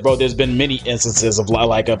 bro, there's been many instances of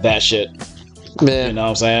that shit. Yeah. You know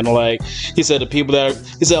what I'm saying? He said the people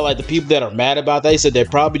that are mad about that, he said they're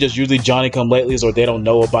probably just usually Johnny-come-latelys, or they don't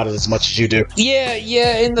know about it as much as you do.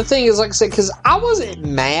 Yeah, and the thing is, like I said, because I wasn't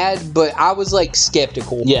mad, but I was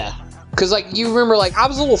skeptical. Yeah. Because you remember, I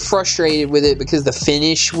was a little frustrated with it because the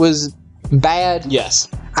finish was bad. Yes.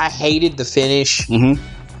 I hated the finish. Mm-hmm.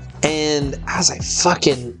 And I was like,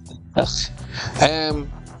 fucking...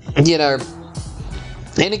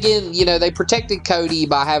 And again, they protected Cody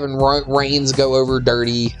by having Reigns go over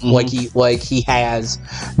dirty like he has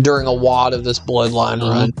during a wad of this bloodline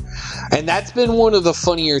run. And that's been one of the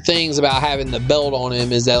funnier things about having the belt on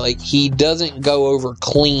him, is that he doesn't go over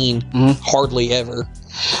clean hardly ever.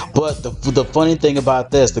 But the funny thing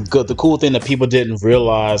about this, the cool thing that people didn't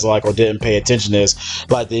realize, like, or didn't pay attention is,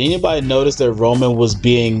 like, did anybody notice that Roman was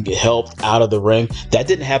being helped out of the ring? That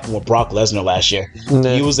didn't happen with Brock Lesnar last year.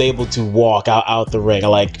 No. He was able to walk out the ring.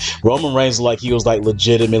 Like, Roman Reigns, like, he was, like,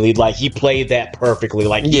 legitimately, like, he played that perfectly.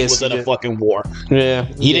 Like, he was in a fucking war. Yeah.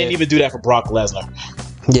 He didn't even do that for Brock Lesnar.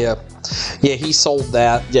 Yeah. Yeah, he sold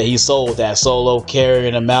that. Yeah, he sold that. Solo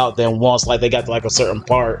carrying him out. Then once, like, they got to, like, a certain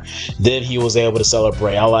part, then he was able to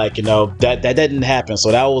celebrate. I like, you know, that didn't happen.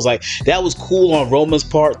 So that was, like, that was cool on Roman's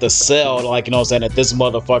part to sell, like, you know what I'm saying, that this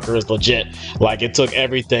motherfucker is legit. Like, it took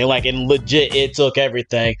everything. Like, and legit, it took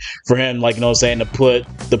everything for him, like, you know what I'm saying,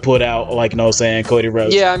 to put out, like, you know what I'm saying, Cody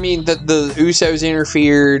Rhodes. Yeah, I mean, the Usos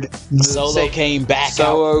interfered. Solo came back out.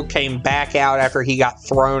 Solo came back out after he got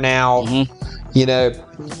thrown out. You know,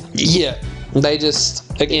 yeah, they just,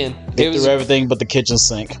 again, They threw everything but the kitchen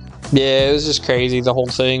sink. Yeah, it was just crazy, the whole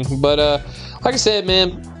thing. But like I said,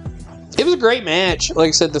 man, it was a great match. Like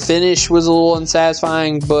I said, the finish was a little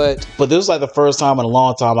unsatisfying, but this was like the first time in a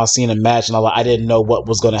long time I seen a match, and I didn't know what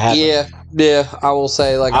was going to happen. Yeah, I will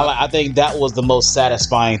say, like, I think that was the most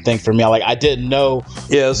satisfying thing for me. I didn't know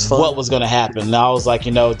what was going to happen. And I was like,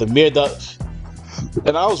 you know,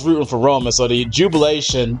 and I was rooting for Roman, so the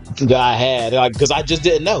jubilation that I had, because I just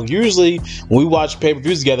didn't know. Usually, when we watch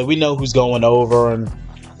pay-per-views together, we know who's going over, and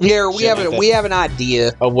we have an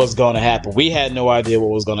idea of what's going to happen. We had no idea what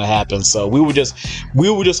was going to happen, so we were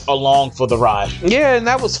just along for the ride. Yeah, and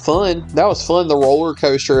that was fun. The roller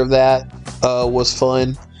coaster of that was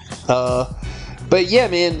fun. But yeah,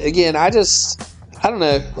 man. Again, I don't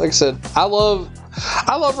know. Like I said, I love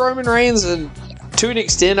Roman Reigns, and to an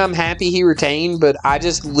extent, I'm happy he retained, but I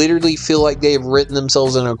just literally feel like they've written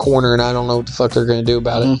themselves in a corner, and I don't know what the fuck they're going to do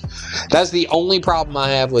about it. That's the only problem I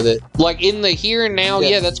have with it. Like, in the here and now,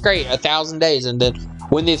 yeah, that's great. 1,000 days. And then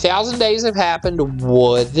when the 1,000 days have happened,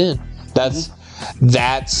 what then?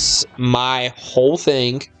 That's my whole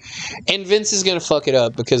thing. And Vince is going to fuck it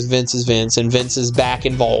up because Vince is Vince, and Vince is back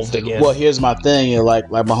involved again. Well, here's my thing.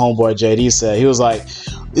 Like my homeboy JD said, he was like,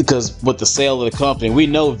 because with the sale of the company, we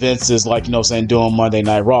know Vince is, like, you know what I'm saying, doing Monday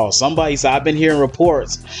Night Raw. Somebody said, I've been hearing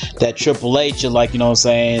reports that Triple H, like, you know what I'm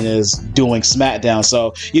saying, is doing SmackDown.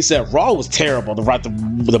 So he said Raw was terrible.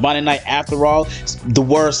 The Monday night after Raw, the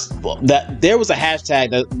worst. That there was a hashtag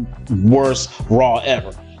that worst Raw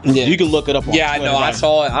ever. Yeah. You can look it up on Twitter. I know. I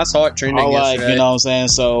saw it trending yesterday. You know what I'm saying?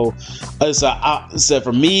 So I said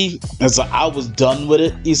for me, I was done with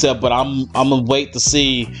it. He said, but I'm gonna wait to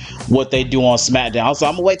see what they do on SmackDown. So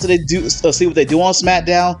I'm gonna wait till they see what they do on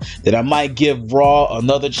SmackDown. Then I might give Raw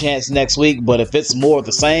another chance next week. But if it's more of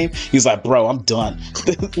the same, he's like, bro, I'm done.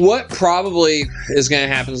 What probably is gonna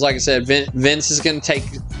happen is, like I said, Vince is gonna take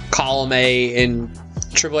column A and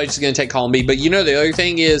Triple H is gonna take column B. But you know, the other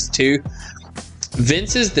thing is too,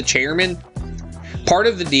 Vince is the chairman. Part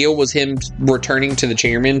of the deal was him returning to the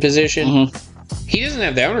chairman position. He doesn't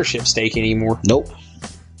have the ownership stake anymore. Nope.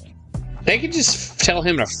 They could just tell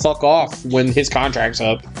him to fuck off when his contract's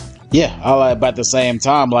up. Yeah, but at the same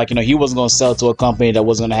time, like, you know, he wasn't going to sell to a company that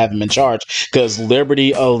wasn't going to have him in charge, because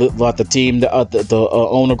Liberty, like the team, the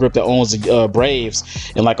owner group that owns the Braves,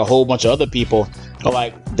 and like a whole bunch of other people,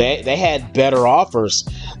 like they had better offers,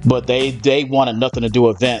 but they wanted nothing to do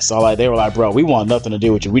with Vince. So like they were like, bro, we want nothing to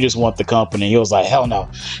do with you. We just want the company. He was like, hell no.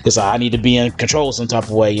 It's like, I need to be in control some type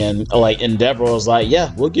of way. And like Endeavor was like,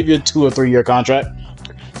 yeah, we'll give you a 2 or 3 year contract.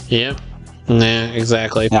 Yeah. Nah,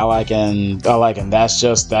 exactly. I like and that's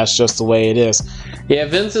just the way it is. Yeah,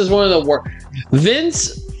 Vince is one of the worst.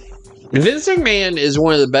 Vince McMahon is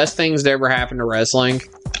one of the best things that ever happened to wrestling,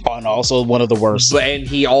 and also one of the worst. And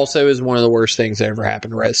he also is one of the worst things that ever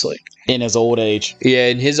happened to wrestling in his old age. Yeah,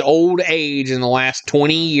 in his old age, in the last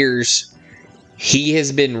 20 years, he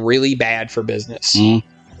has been really bad for business. You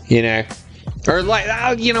know. Or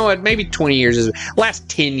like, you know what, maybe 20 years is last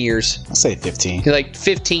 10 years. I'll say 15. Like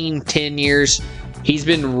 15, 10 years. He's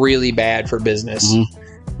been really bad for business. You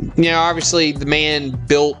know, obviously the man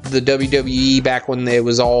built the WWE back when it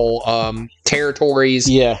was all territories.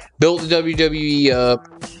 Yeah. Built the WWE up,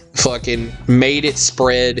 fucking made it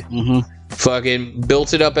spread, fucking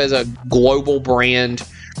built it up as a global brand.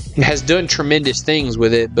 Has done tremendous things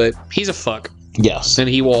with it, but he's a fuck. Yes. And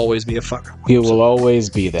he will always be a fucker. He will always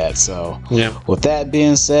be that. So, yeah. With that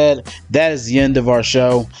being said, that is the end of our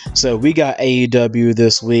show. So, we got AEW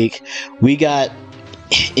this week. We got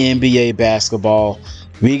NBA basketball.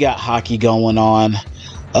 We got hockey going on.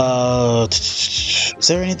 Is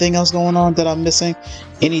there anything else going on that I'm missing?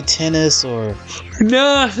 Any tennis or?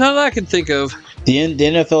 No, not that I can think of. The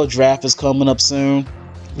NFL draft is coming up soon.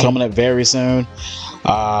 Coming up very soon.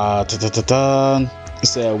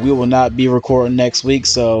 So we will not be recording next week.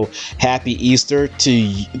 So happy Easter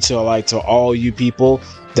to all you people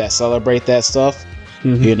that celebrate that stuff.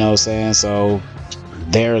 You know what I'm saying? So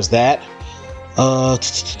there's that.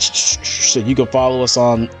 So you can follow us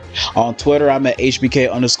on Twitter. I'm at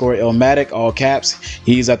HBK_Illmatic, all caps.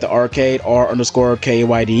 He's at the arcade,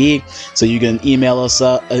 R_KYDE. So you can email us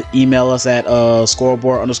at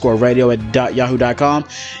scoreboard_radio@yahoo.com.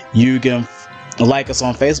 You can like us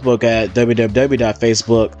on Facebook at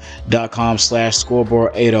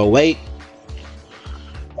www.facebook.com/scoreboard808.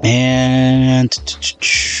 And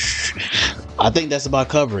I think that's about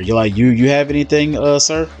covered. You have anything,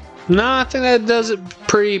 sir? No, I think that does it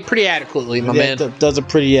pretty adequately, my man. Does it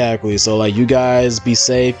pretty adequately. So, you guys be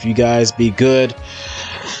safe. You guys be good.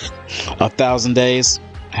 1,000 days.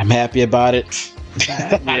 I'm happy about it.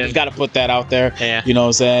 I just got to put that out there. Yeah. You know what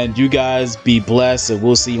I'm saying? You guys be blessed, and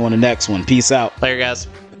we'll see you on the next one. Peace out. Later, guys.